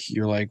think,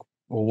 you're like,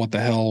 well, what the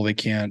hell? They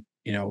can't,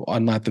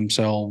 unlap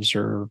themselves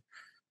or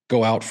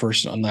go out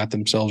first and unlap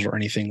themselves or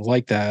anything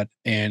like that.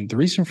 And the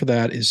reason for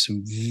that is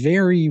some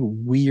very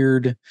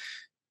weird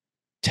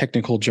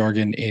technical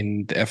jargon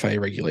in the FIA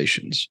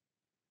regulations.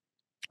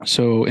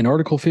 So in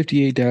Article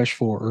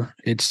 58-4,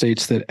 it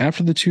states that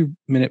after the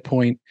 2-minute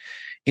point,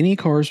 any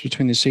cars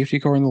between the safety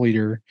car and the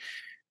leader,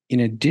 in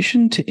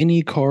addition to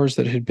any cars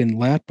that had been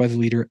lapped by the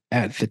leader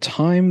at the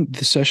time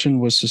the session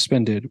was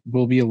suspended,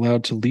 will be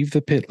allowed to leave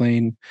the pit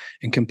lane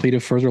and complete a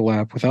further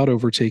lap without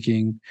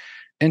overtaking,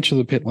 enter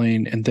the pit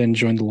lane, and then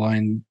join the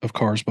line of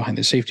cars behind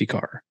the safety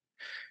car.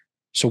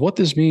 So what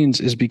this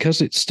means is,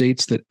 because it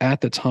states that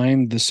at the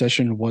time the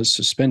session was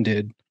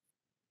suspended,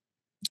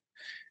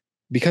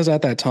 because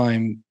at that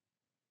time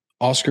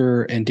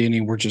Oscar and Danny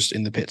were just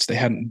in the pits, they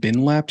hadn't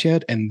been lapped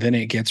yet, and then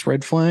it gets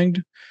red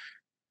flagged.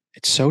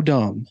 It's so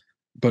dumb.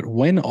 But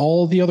when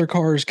all the other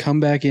cars come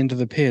back into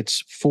the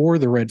pits for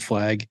the red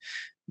flag,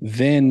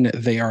 then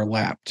they are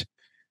lapped.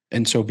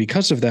 And so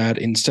because of that,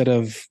 instead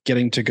of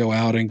getting to go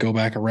out and go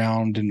back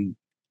around and,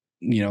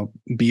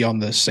 be on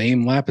the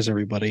same lap as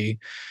everybody,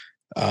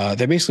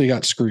 they basically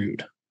got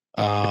screwed.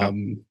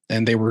 And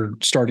they were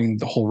starting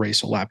the whole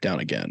race a lap down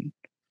again.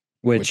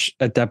 Which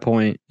at that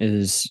point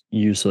is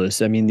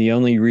useless. I mean, the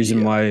only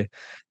reason why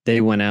they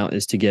went out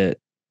is to get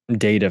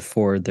data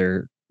for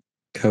their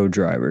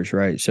co-drivers,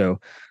 right? So,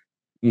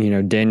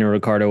 Daniel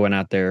Ricciardo went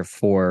out there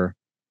for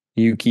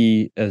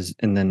Yuki,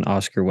 and then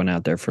Oscar went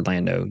out there for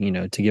Lando,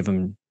 to give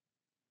them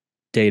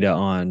data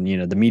on,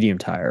 the medium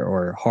tire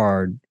or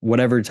hard,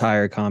 whatever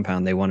tire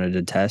compound they wanted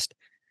to test.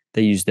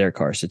 They used their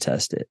cars to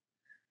test it.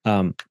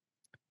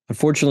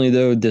 Unfortunately,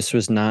 though, this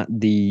was not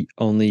the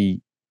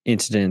only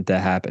incident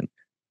that happened.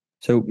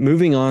 So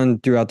moving on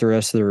throughout the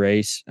rest of the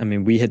race, I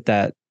mean, we hit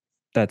that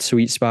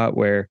sweet spot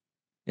where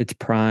it's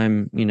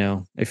prime,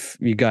 if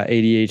you got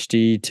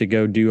ADHD to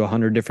go do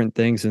 100 different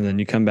things and then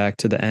you come back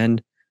to the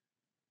end.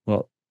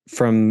 Well,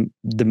 from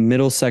the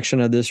middle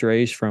section of this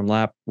race, from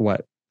lap,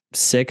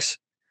 6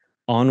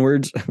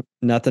 onwards,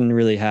 nothing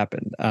really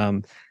happened.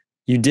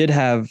 You did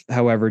have,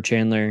 however,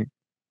 Chandler,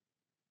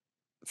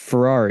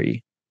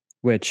 Ferrari,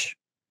 which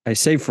I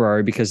say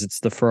Ferrari because it's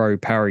the Ferrari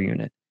power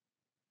unit,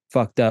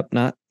 fucked up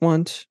not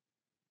once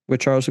with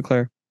Charles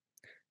Leclerc,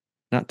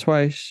 not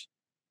twice,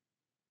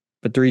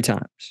 but 3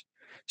 times.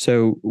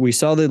 So we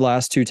saw the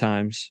last 2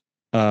 times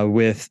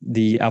with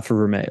the Alfa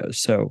Romeos.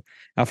 So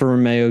Alfa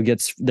Romeo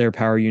gets their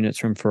power units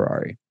from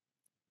Ferrari.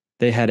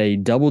 They had a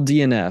double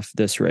DNF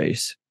this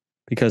race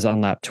because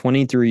on lap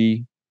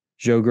 23,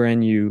 Joe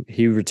Granu,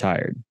 he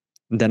retired.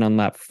 And then on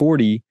lap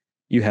 40,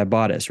 you had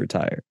Bottas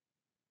retire,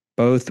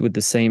 both with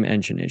the same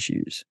engine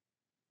issues.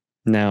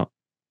 Now,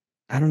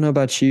 I don't know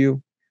about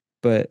you,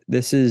 but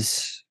this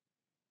is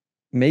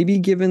maybe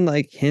given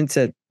hints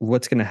at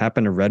what's going to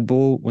happen to Red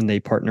Bull when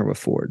they partner with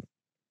Ford.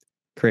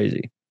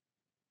 Crazy.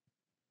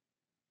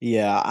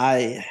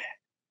 Yeah,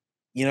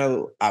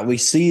 we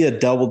see a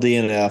double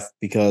DNF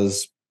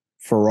because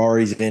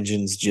Ferrari's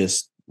engines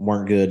just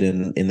weren't good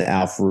in the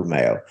Alfa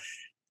Romeo. A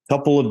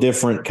couple of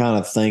different kind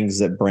of things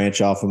that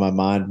branch off in my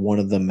mind. One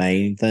of the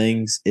main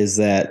things is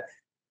that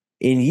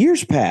in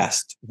years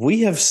past, we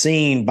have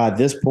seen by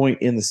this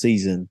point in the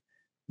season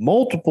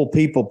multiple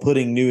people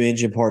putting new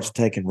engine parts and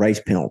taking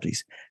race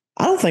penalties.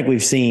 I don't think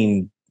we've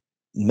seen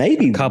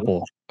maybe a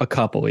couple.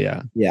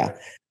 Yeah. Yeah.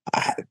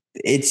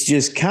 It's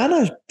just kind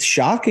of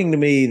shocking to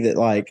me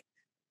that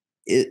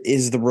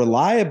is the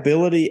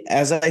reliability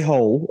as a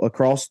whole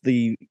across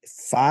the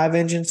 5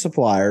 engine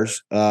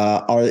suppliers,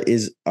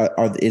 is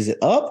it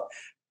up?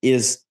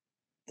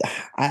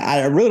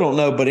 I really don't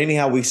know, but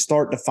anyhow, we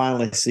start to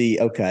finally see,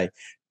 okay,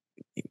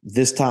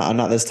 this time,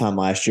 not this time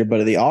last year, but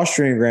at the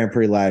Austrian Grand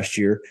Prix last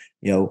year,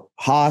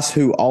 Haas,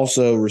 who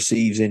also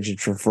receives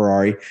engines from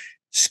Ferrari,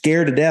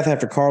 scared to death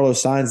after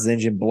Carlos Sainz's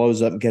engine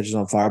blows up and catches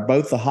on fire.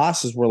 Both the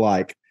Haas's were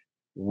like,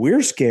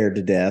 we're scared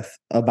to death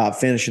about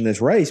finishing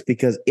this race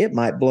because it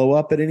might blow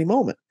up at any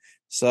moment.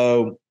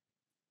 So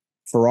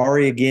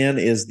Ferrari, again,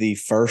 is the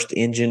first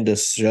engine to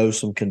show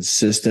some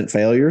consistent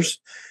failures.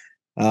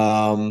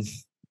 Not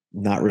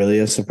really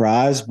a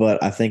surprise,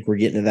 but I think we're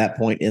getting to that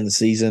point in the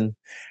season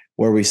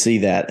where we see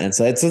that. And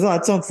so it's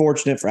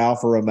unfortunate for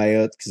Alfa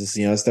Romeo because,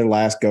 it's their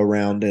last go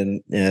round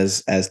and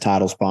as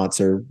title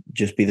sponsor,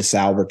 just be the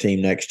Sauber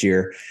team next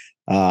year.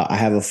 I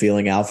have a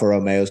feeling Alfa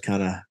Romeo is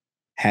kind of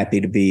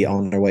happy to be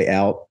on their way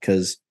out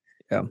because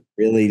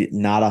really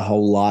not a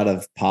whole lot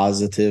of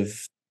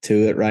positive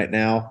to it right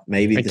now.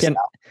 Maybe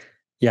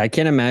I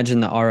can't imagine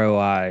the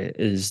ROI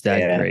is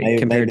that great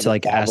compared to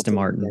Aston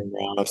Martin.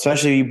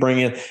 Especially if you bring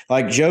in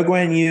Joe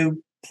Guanyu,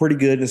 pretty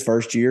good in his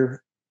first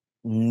year.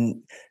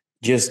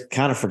 Just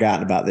kind of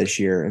forgotten about this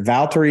year. And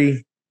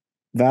Valtteri,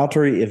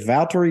 if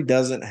Valtteri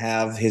doesn't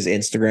have his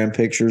Instagram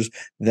pictures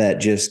that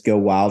just go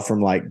wild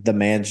from the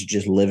man's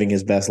just living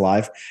his best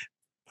life,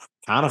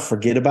 kind of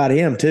forget about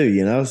him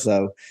too,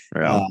 So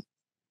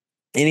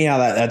anyhow,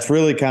 that's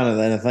really kind of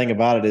the thing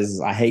about it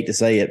is I hate to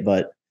say it,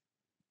 but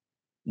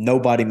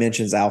nobody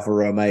mentions Alfa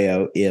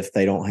Romeo if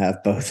they don't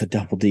have both a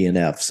double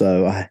DNF.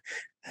 So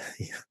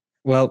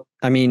Well,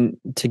 I mean,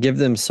 to give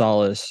them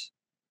solace,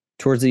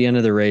 towards the end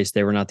of the race,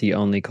 they were not the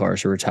only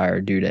cars to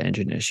retire due to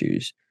engine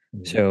issues.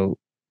 So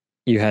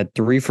you had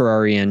 3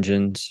 Ferrari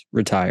engines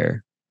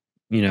retire,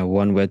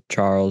 one with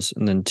Charles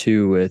and then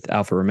 2 with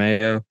Alfa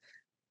Romeo.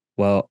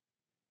 Well,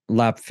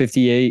 lap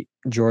 58,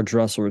 George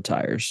Russell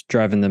retires,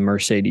 driving the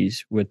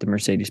Mercedes with the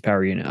Mercedes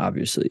power unit,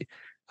 obviously.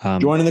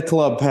 Joining the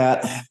club,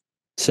 Pat.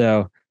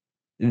 So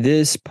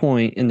this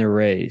point in the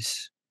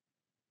race,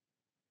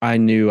 I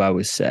knew I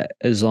was set.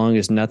 As long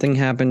as nothing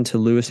happened to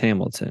Lewis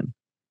Hamilton,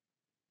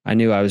 I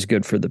knew I was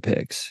good for the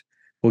picks.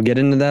 We'll get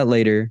into that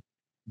later,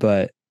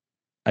 but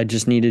I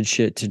just needed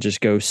shit to just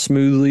go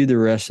smoothly the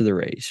rest of the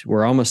race.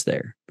 We're almost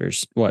there.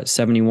 There's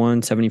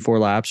 71, 74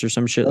 laps or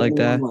some shit like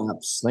that.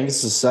 Laps. I think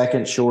it's the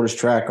second shortest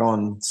track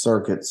on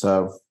circuit.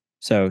 So,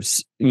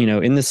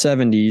 in the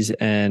 70s,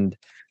 and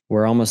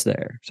we're almost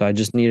there. So I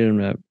just needed him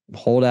to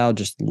hold out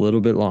just a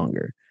little bit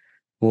longer.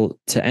 Well,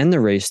 to end the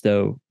race,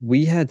 though,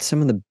 we had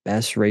some of the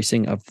best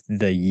racing of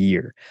the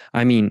year.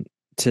 I mean,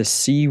 to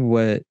see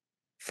what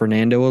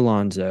Fernando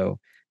Alonso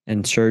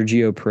and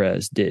Sergio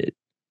Perez did,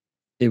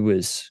 it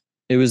was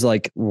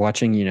like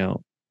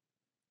watching,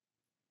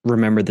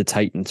 Remember the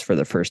Titans for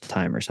the first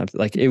time or something.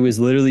 Like, it was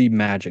literally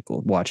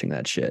magical watching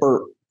that shit.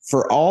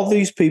 For all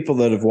these people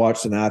that have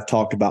watched, and I've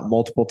talked about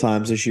multiple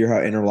times this year how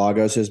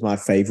Interlagos is my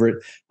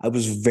favorite, I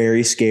was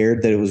very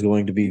scared that it was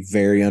going to be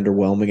very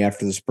underwhelming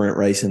after the sprint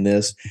race in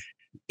this.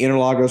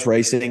 Interlagos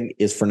racing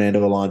is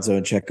Fernando Alonso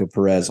and Checo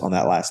Perez on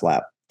that last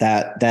lap.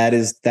 That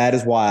is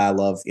why I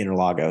love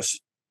Interlagos.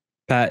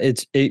 Pat,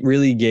 it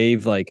really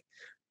gave like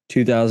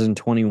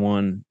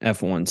 2021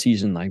 F1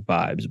 season like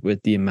vibes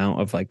with the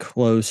amount of like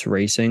close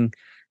racing,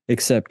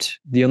 except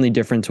the only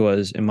difference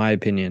was, in my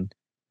opinion,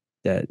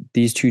 that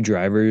these two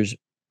drivers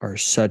are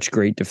such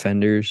great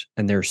defenders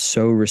and they're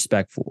so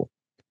respectful.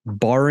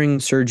 Barring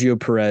Sergio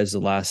Perez the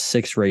last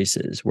 6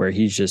 races where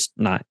he's just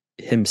not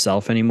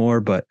himself anymore,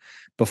 but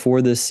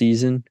before this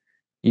season,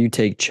 you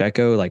take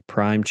Checo, like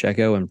prime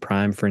Checo and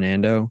prime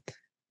Fernando,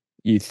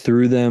 you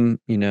threw them,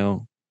 a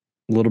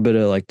little bit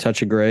of like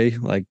touch of gray,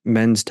 like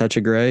men's touch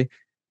of gray,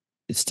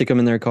 stick them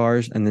in their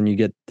cars, and then you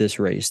get this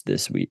race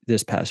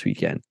this past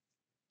weekend.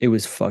 It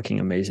was fucking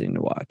amazing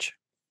to watch.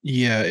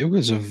 Yeah, it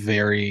was a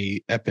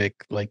very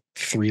epic, like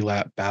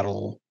 3-lap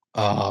battle.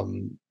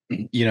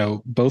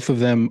 Both of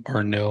them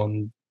are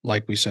known,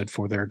 like we said,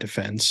 for their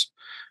defense.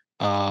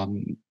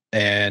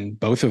 And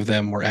both of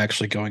them were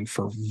actually going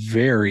for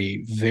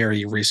very,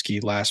 very risky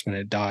last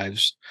minute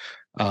dives,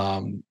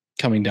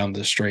 coming down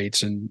the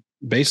straights and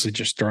basically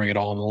just throwing it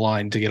all on the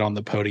line to get on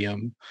the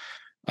podium,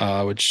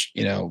 which,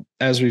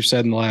 as we've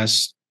said in the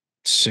last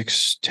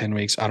 6-10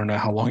 weeks, I don't know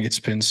how long it's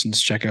been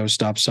since Checo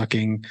stopped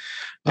sucking.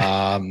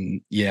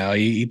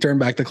 He turned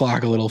back the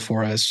clock a little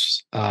for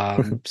us.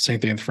 Same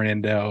thing with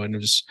Fernando, and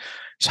it's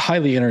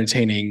highly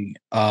entertaining,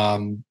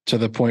 to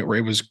the point where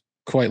it was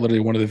quite literally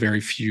one of the very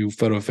few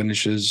photo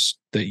finishes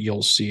that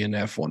you'll see in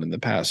F1 in the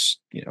past,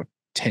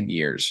 10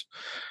 years.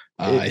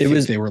 I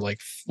think they were like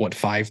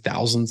 5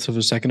 thousandths of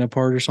a second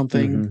apart or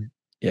something. Mm-hmm.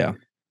 Yeah.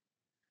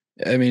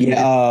 I mean,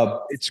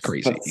 it's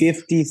crazy.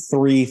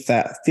 53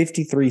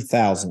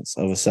 thousandths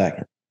of a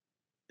second.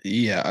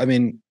 Yeah. I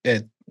mean,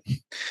 it's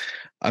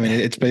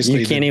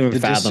basically, you can't even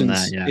fathom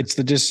distance, that. Yeah. It's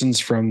the distance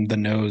from the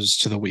nose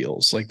to the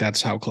wheels. Like,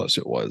 that's how close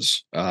it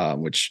was,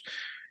 which,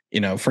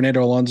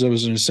 Fernando Alonso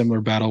was in a similar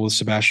battle with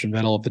Sebastian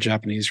Vettel at the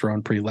Japanese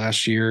Grand Prix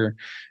last year.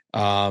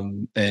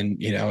 And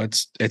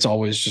it's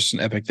always just an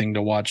epic thing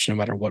to watch, no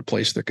matter what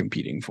place they're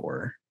competing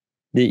for.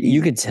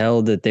 You could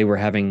tell that they were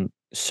having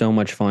so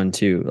much fun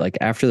too. Like,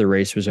 after the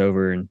race was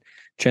over, and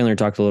Chandler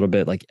talked a little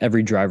bit, like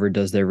every driver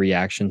does their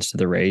reactions to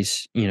the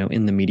race,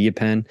 in the media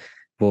pen.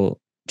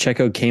 Well,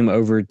 Checo came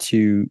over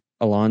to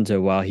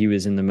Alonso while he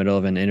was in the middle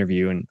of an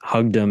interview and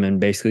hugged him and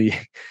basically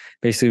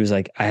was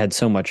like, I had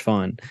so much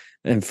fun.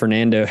 And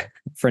Fernando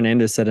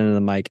said into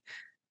the mic,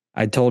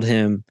 I told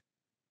him,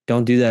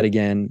 don't do that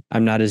again.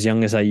 I'm not as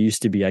young as I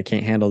used to be. I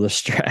can't handle the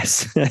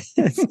stress.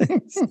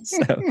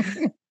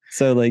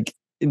 so like,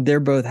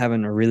 they're both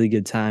having a really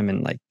good time.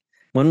 And like,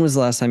 when was the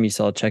last time you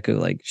saw Checo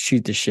like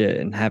shoot the shit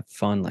and have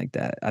fun like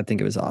that? I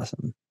think it was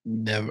awesome.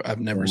 I've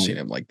never seen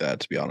him like that,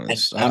 to be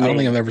honest. I don't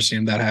think I've ever seen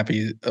him that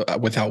happy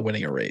without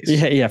winning a race.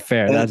 Yeah,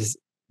 fair.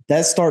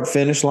 That start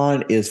finish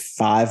line is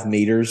 5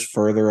 meters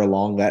further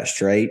along that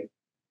straight,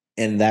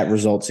 and that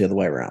results the other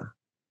way around.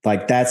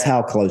 Like, that's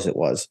how close it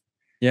was.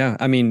 Yeah,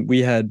 I mean,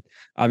 we had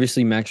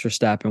obviously Max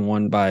Verstappen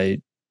won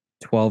by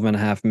 12 and a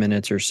half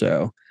minutes or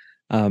so.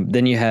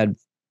 Then you had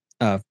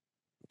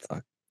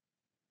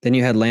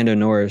Lando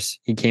Norris.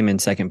 He came in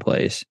second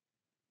place.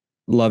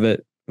 Love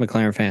it,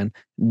 McLaren fan.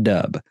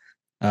 Dub.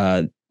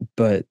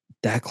 But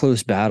that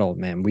close battle,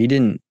 man, we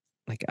didn't,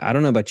 like, I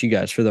don't know about you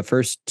guys, for the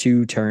first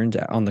 2 turns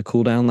on the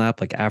cool down lap,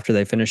 like after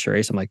they finished the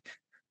race, I'm like,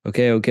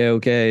 okay.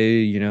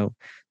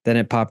 Then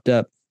it popped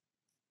up,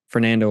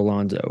 Fernando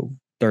Alonso,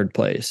 3rd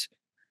place.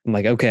 I'm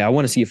like, okay, I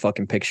want to see a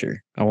fucking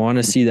picture. I want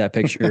to see that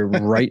picture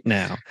right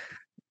now.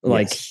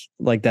 like Yes.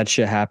 like that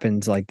shit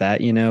happens like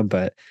that,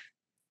 but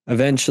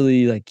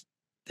eventually like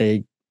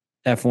they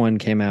F1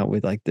 came out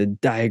with like the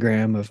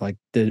diagram of like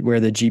where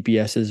the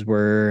GPSs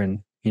were, and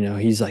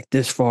he's like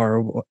this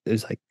far.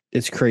 It's like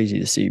it's crazy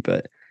to see,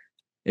 but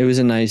it was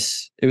a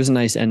nice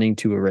ending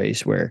to a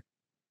race where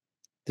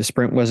the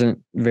sprint wasn't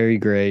very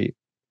great.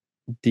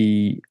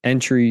 The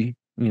entry,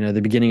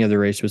 the beginning of the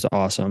race was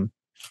awesome.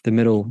 The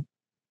middle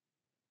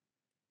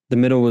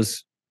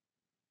was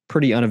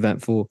pretty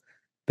uneventful,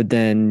 but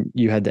then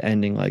you had the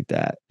ending like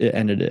that. It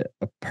ended it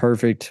a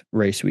perfect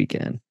race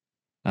weekend.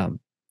 Um,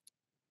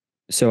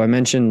 so I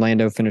mentioned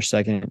Lando finished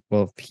second.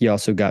 Well, he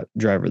also got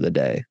driver of the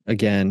day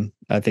again.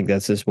 I think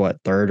that's his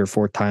third or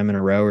fourth time in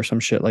a row or some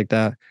shit like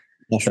that.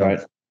 That's So right.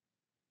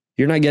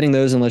 you're not getting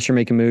those unless you're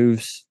making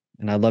moves,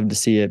 and I'd love to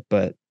see it,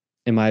 but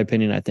in my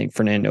opinion, I think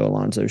Fernando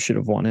Alonso should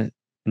have won it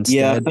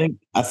Yeah, instead.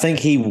 I think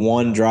he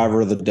won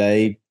driver of the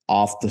day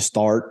off the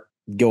start,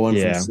 going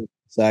from Yeah.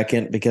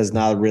 second, because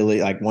not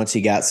really like once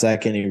he got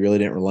second, he really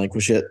didn't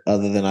relinquish it.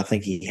 Other than I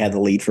think he had the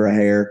lead for a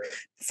hair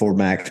before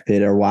Max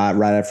pitted, or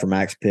right after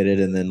Max pitted,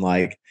 and then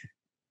like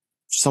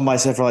somebody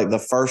said for like the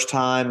first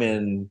time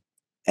in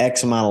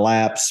X amount of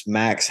laps,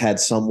 Max had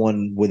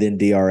someone within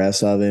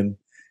DRS of him.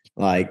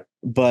 Like,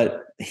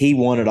 but he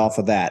won it off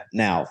of that.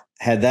 Now,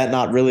 had that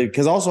not really,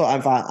 because also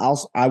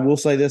I will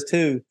say this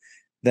too,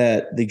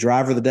 that the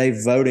driver of the day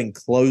voting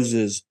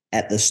closes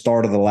at the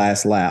start of the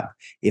last lap.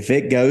 If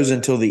it goes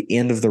until the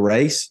end of the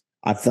race,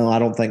 I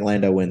don't think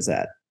Lando wins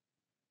that.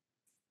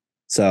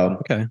 So,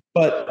 Okay.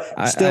 but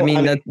I still,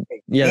 mean, good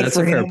that's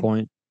for a fair him.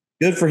 point.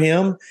 Good for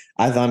him.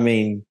 I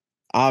mean,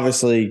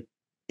 obviously,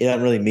 it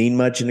doesn't really mean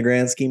much in the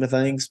grand scheme of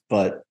things,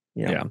 but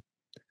Yeah.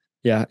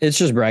 Yeah. It's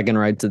just bragging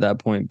rights at that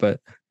point. But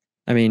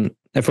I mean,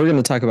 if we're going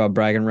to talk about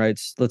bragging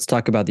rights, let's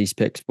talk about these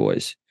picks,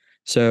 boys.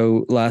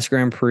 So last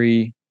Grand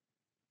Prix,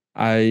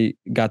 I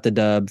got the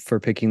dub for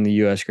picking the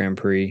US Grand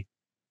Prix.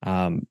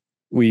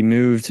 We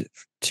moved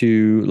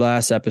to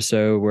last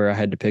episode where I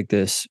had to pick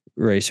this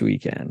race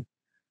weekend.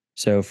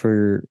 So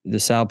for the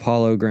Sao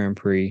Paulo Grand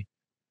Prix,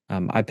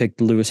 I picked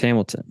Lewis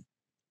Hamilton.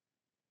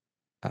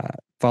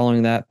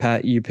 Following that,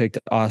 Pat, you picked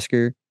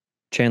Oscar.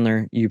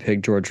 Chandler, you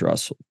picked George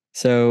Russell.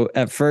 So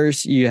at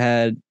first you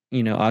had,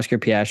 Oscar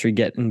Piastri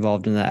get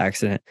involved in that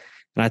accident.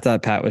 And I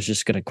thought Pat was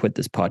just going to quit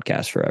this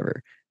podcast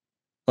forever.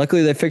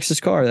 Luckily, they fixed his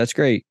car. That's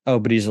great. Oh,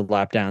 but he's a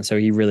lap down, so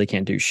he really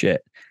can't do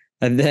shit.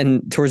 And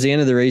then towards the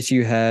end of the race,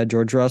 you had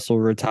George Russell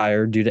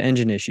retire due to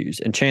engine issues.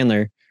 And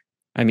Chandler,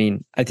 I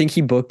mean, I think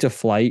he booked a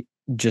flight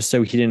just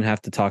so he didn't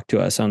have to talk to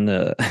us on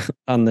the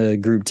on the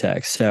group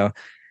text. So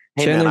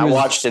hey Chandler man, I was,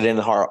 watched it in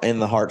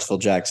the Hartsville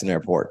Jackson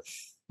Airport.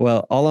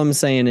 well, all I'm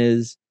saying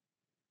is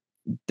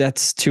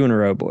that's 2 in a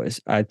row, boys.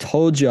 I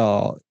told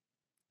y'all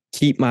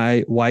keep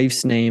my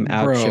wife's name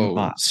out your Bro,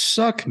 mouth.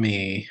 suck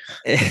me.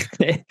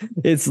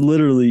 It's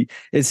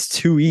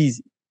too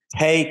easy.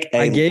 Take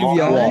I a gave long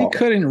y'all- I walk.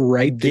 couldn't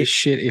write get- this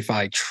shit if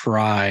I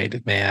tried,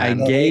 I man.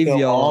 gave Take a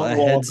y'all long a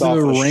walk heads off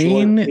the a short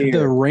rain, pier.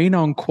 the rain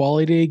on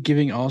quality day,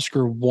 giving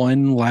Oscar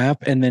one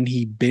lap, and then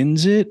he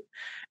bins it,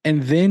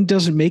 and then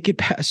doesn't make it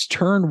past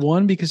turn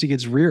one because he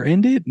gets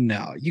rear-ended.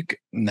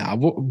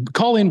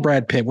 Call in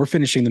Brad Pitt. We're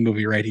finishing the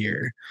movie right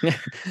here.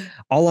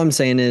 All I'm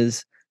saying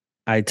is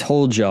I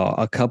told y'all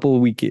a couple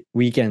of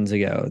weekends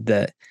ago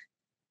that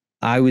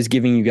I was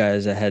giving you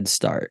guys a head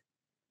start.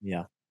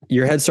 Yeah.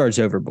 Your head start's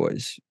over,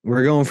 boys.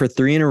 We're going for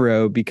 3 in a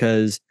row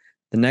because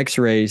the next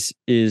race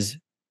is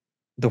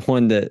the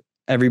one that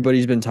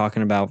everybody's been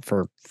talking about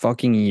for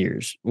fucking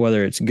years,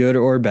 whether it's good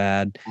or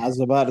bad. I was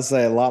about to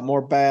say a lot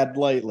more bad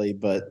lately,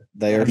 but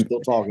they are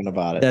still talking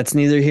about it. That's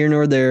neither here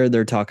nor there.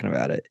 They're talking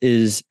about it.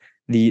 Is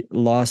the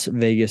Las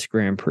Vegas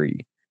Grand Prix.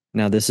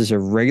 Now, this is a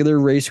regular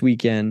race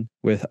weekend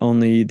with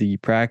only the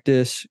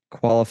practice,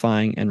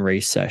 qualifying, and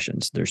race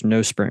sessions. There's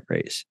no sprint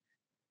race.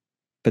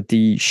 But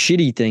the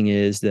shitty thing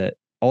is that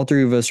all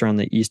 3 of us are on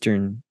the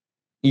Eastern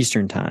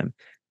time.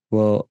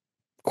 Well,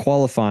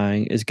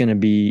 qualifying is going to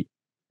be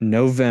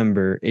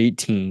November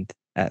 18th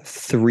at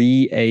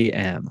 3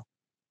 a.m.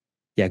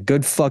 Yeah,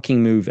 good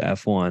fucking move,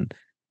 F1.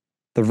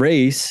 The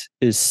race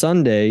is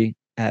Sunday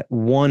at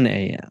 1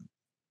 a.m.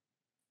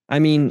 I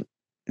mean,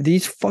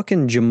 these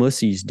fucking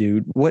jamussies,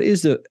 dude.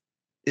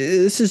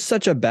 This is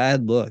such a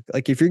bad look.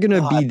 Like, if you're going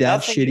to be that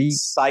nothing shitty.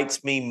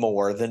 excites me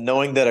more than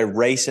knowing that a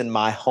race in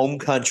my home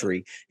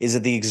country is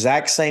at the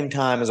exact same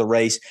time as a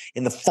race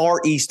in the far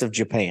east of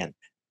Japan.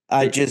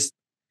 It's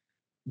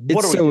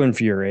so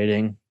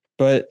infuriating,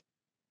 but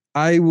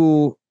I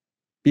will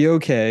be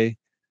okay.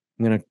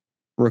 I'm going to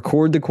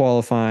record the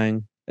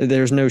qualifying.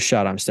 There's no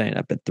shot I'm staying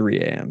up at 3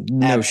 a.m.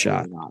 No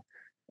shot. Not.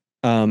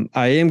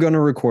 I am going to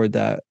record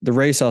that. The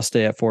race I'll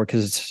stay at 4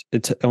 because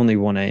it's only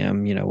 1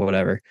 a.m.,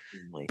 whatever.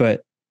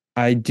 But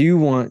I do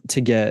want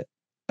to get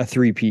a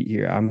 3-peat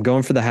here. I'm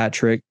going for the hat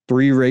trick,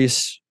 3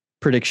 race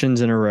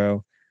predictions in a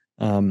row.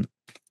 No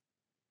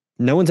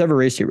one's ever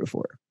raced here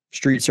before.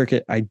 Street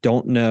circuit, I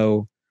don't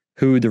know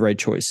who the right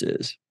choice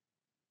is.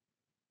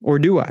 Or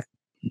do I?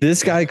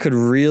 This guy could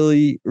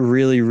really,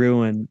 really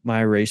ruin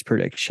my race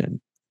prediction.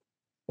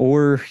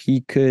 Or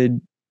he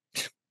could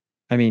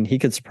I mean, he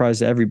could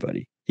surprise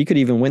everybody. He could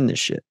even win this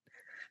shit.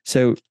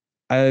 So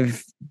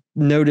I've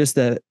noticed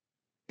that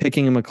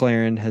picking a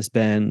McLaren has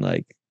been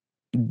like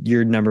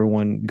your number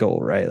one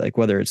goal, right? Like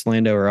whether it's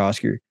Lando or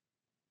Oscar.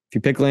 If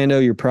you pick Lando,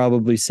 you're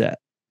probably set.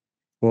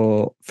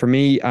 Well, for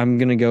me, I'm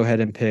going to go ahead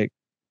and pick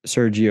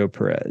Sergio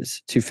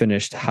Perez to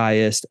finish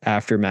highest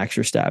after Max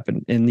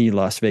Verstappen in the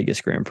Las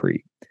Vegas Grand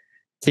Prix.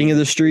 King of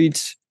the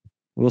streets.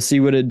 We'll see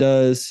what it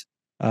does.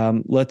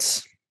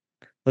 Let's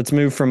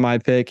move from my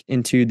pick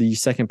into the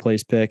second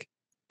place pick.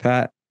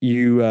 Pat,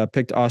 you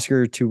picked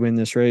Oscar to win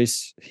this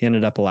race. He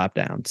ended up a lap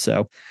down.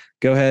 So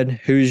go ahead.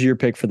 Who's your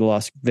pick for the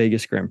Las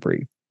Vegas Grand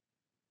Prix?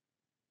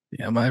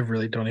 Yeah, I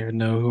really don't even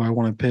know who I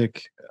want to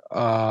pick.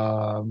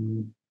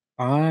 I'm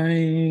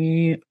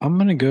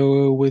gonna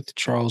go with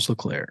Charles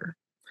Leclerc.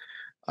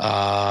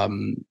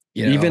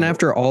 Even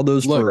after all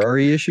those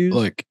Ferrari issues?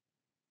 Look,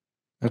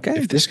 okay.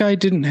 If this guy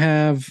didn't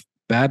have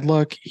bad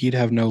luck, he'd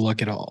have no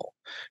luck at all.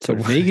 So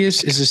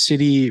Vegas is a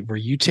city where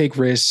you take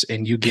risks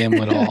and you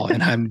gamble it all.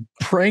 And I'm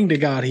praying to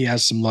God he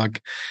has some luck,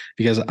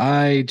 because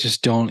I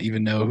just don't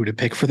even know who to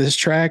pick for this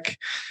track,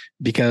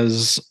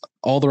 because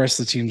all the rest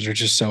of the teams are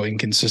just so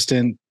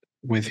inconsistent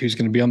with who's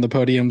going to be on the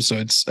podium.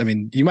 So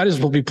you might as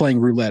well be playing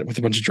roulette with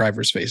a bunch of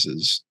drivers'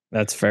 faces.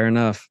 That's fair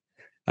enough.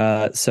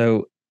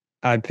 So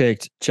I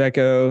picked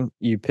Checo,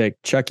 you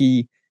picked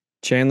Chucky.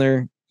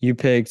 Chandler, you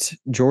picked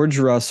George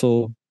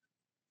Russell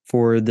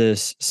for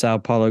this Sao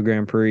Paulo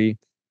Grand Prix.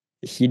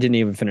 He didn't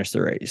even finish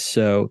the race.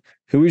 So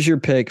who was your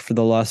pick for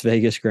the Las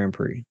Vegas Grand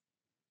Prix?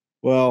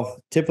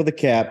 Well, tip of the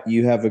cap,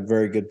 you have a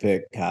very good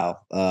pick,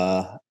 Kyle.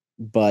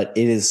 But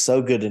it is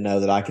so good to know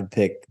that I can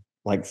pick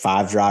like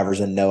 5 drivers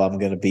and know I'm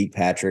going to beat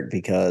Patrick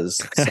because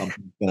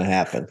something's going to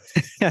happen.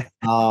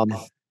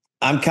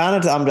 I'm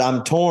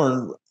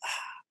torn.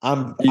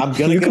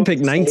 You can pick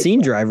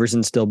 19 drivers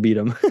and still beat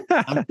them.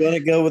 I'm going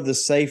to go with the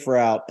safe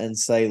route and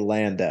say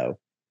Lando.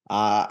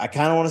 I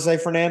kind of want to say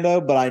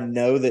Fernando, but I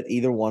know that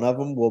either one of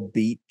them will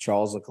beat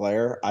Charles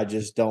Leclerc. I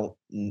just don't.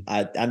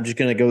 I'm just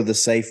going to go with the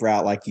safe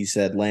route, like you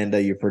said. Lando,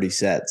 you're pretty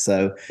set.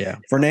 So yeah,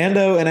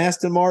 Fernando and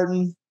Aston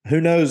Martin. Who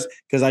knows?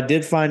 Because I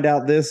did find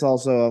out this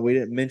also. We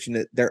didn't mention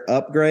it. Their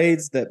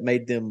upgrades that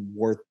made them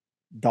worth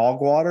dog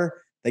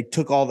water. They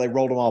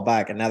rolled them all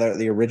back, and now they're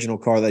the original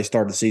car they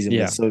started the season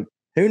with. So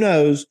who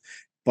knows?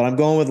 But I'm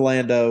going with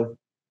Lando,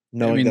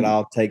 knowing that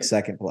I'll take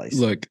second place.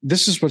 Look,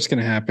 this is what's going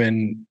to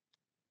happen.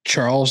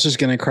 Charles is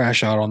going to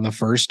crash out on the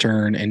first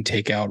turn and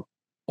take out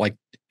like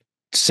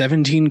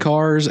 17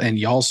 cars, and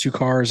y'all's 2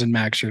 cars and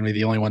Max are going to be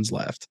the only ones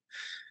left.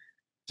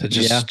 So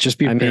just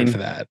be prepared for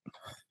that.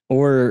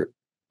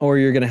 Or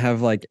you're going to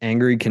have like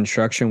angry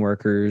construction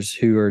workers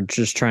who are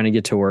just trying to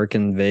get to work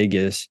in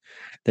Vegas.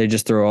 They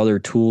just throw all their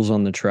tools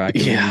on the track.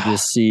 And you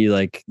just see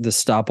like the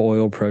Stop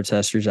Oil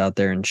protesters out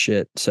there and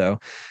shit. So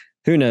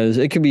who knows?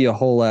 It could be a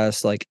whole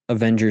ass like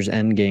Avengers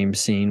Endgame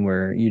scene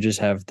where you just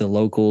have the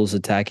locals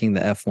attacking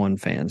the F1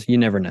 fans. You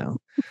never know.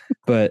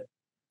 But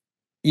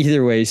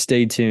either way,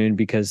 stay tuned,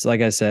 because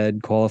like I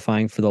said,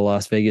 qualifying for the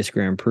Las Vegas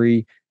Grand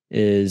Prix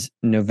is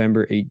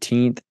November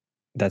 18th.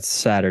 That's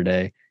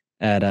Saturday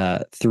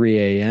at 3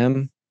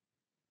 a.m.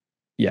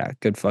 Yeah,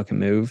 good fucking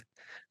move.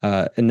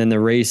 And then the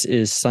race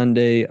is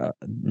Sunday,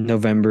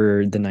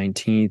 November the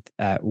 19th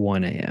at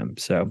 1 a.m.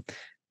 So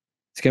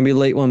it's going to be a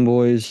late one,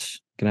 boys.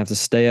 Going to have to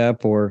stay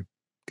up or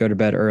go to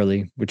bed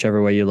early,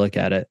 whichever way you look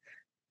at it.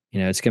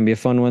 It's going to be a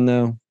fun one,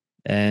 though.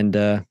 And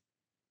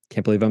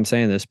can't believe I'm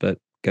saying this, but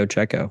go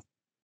Checo.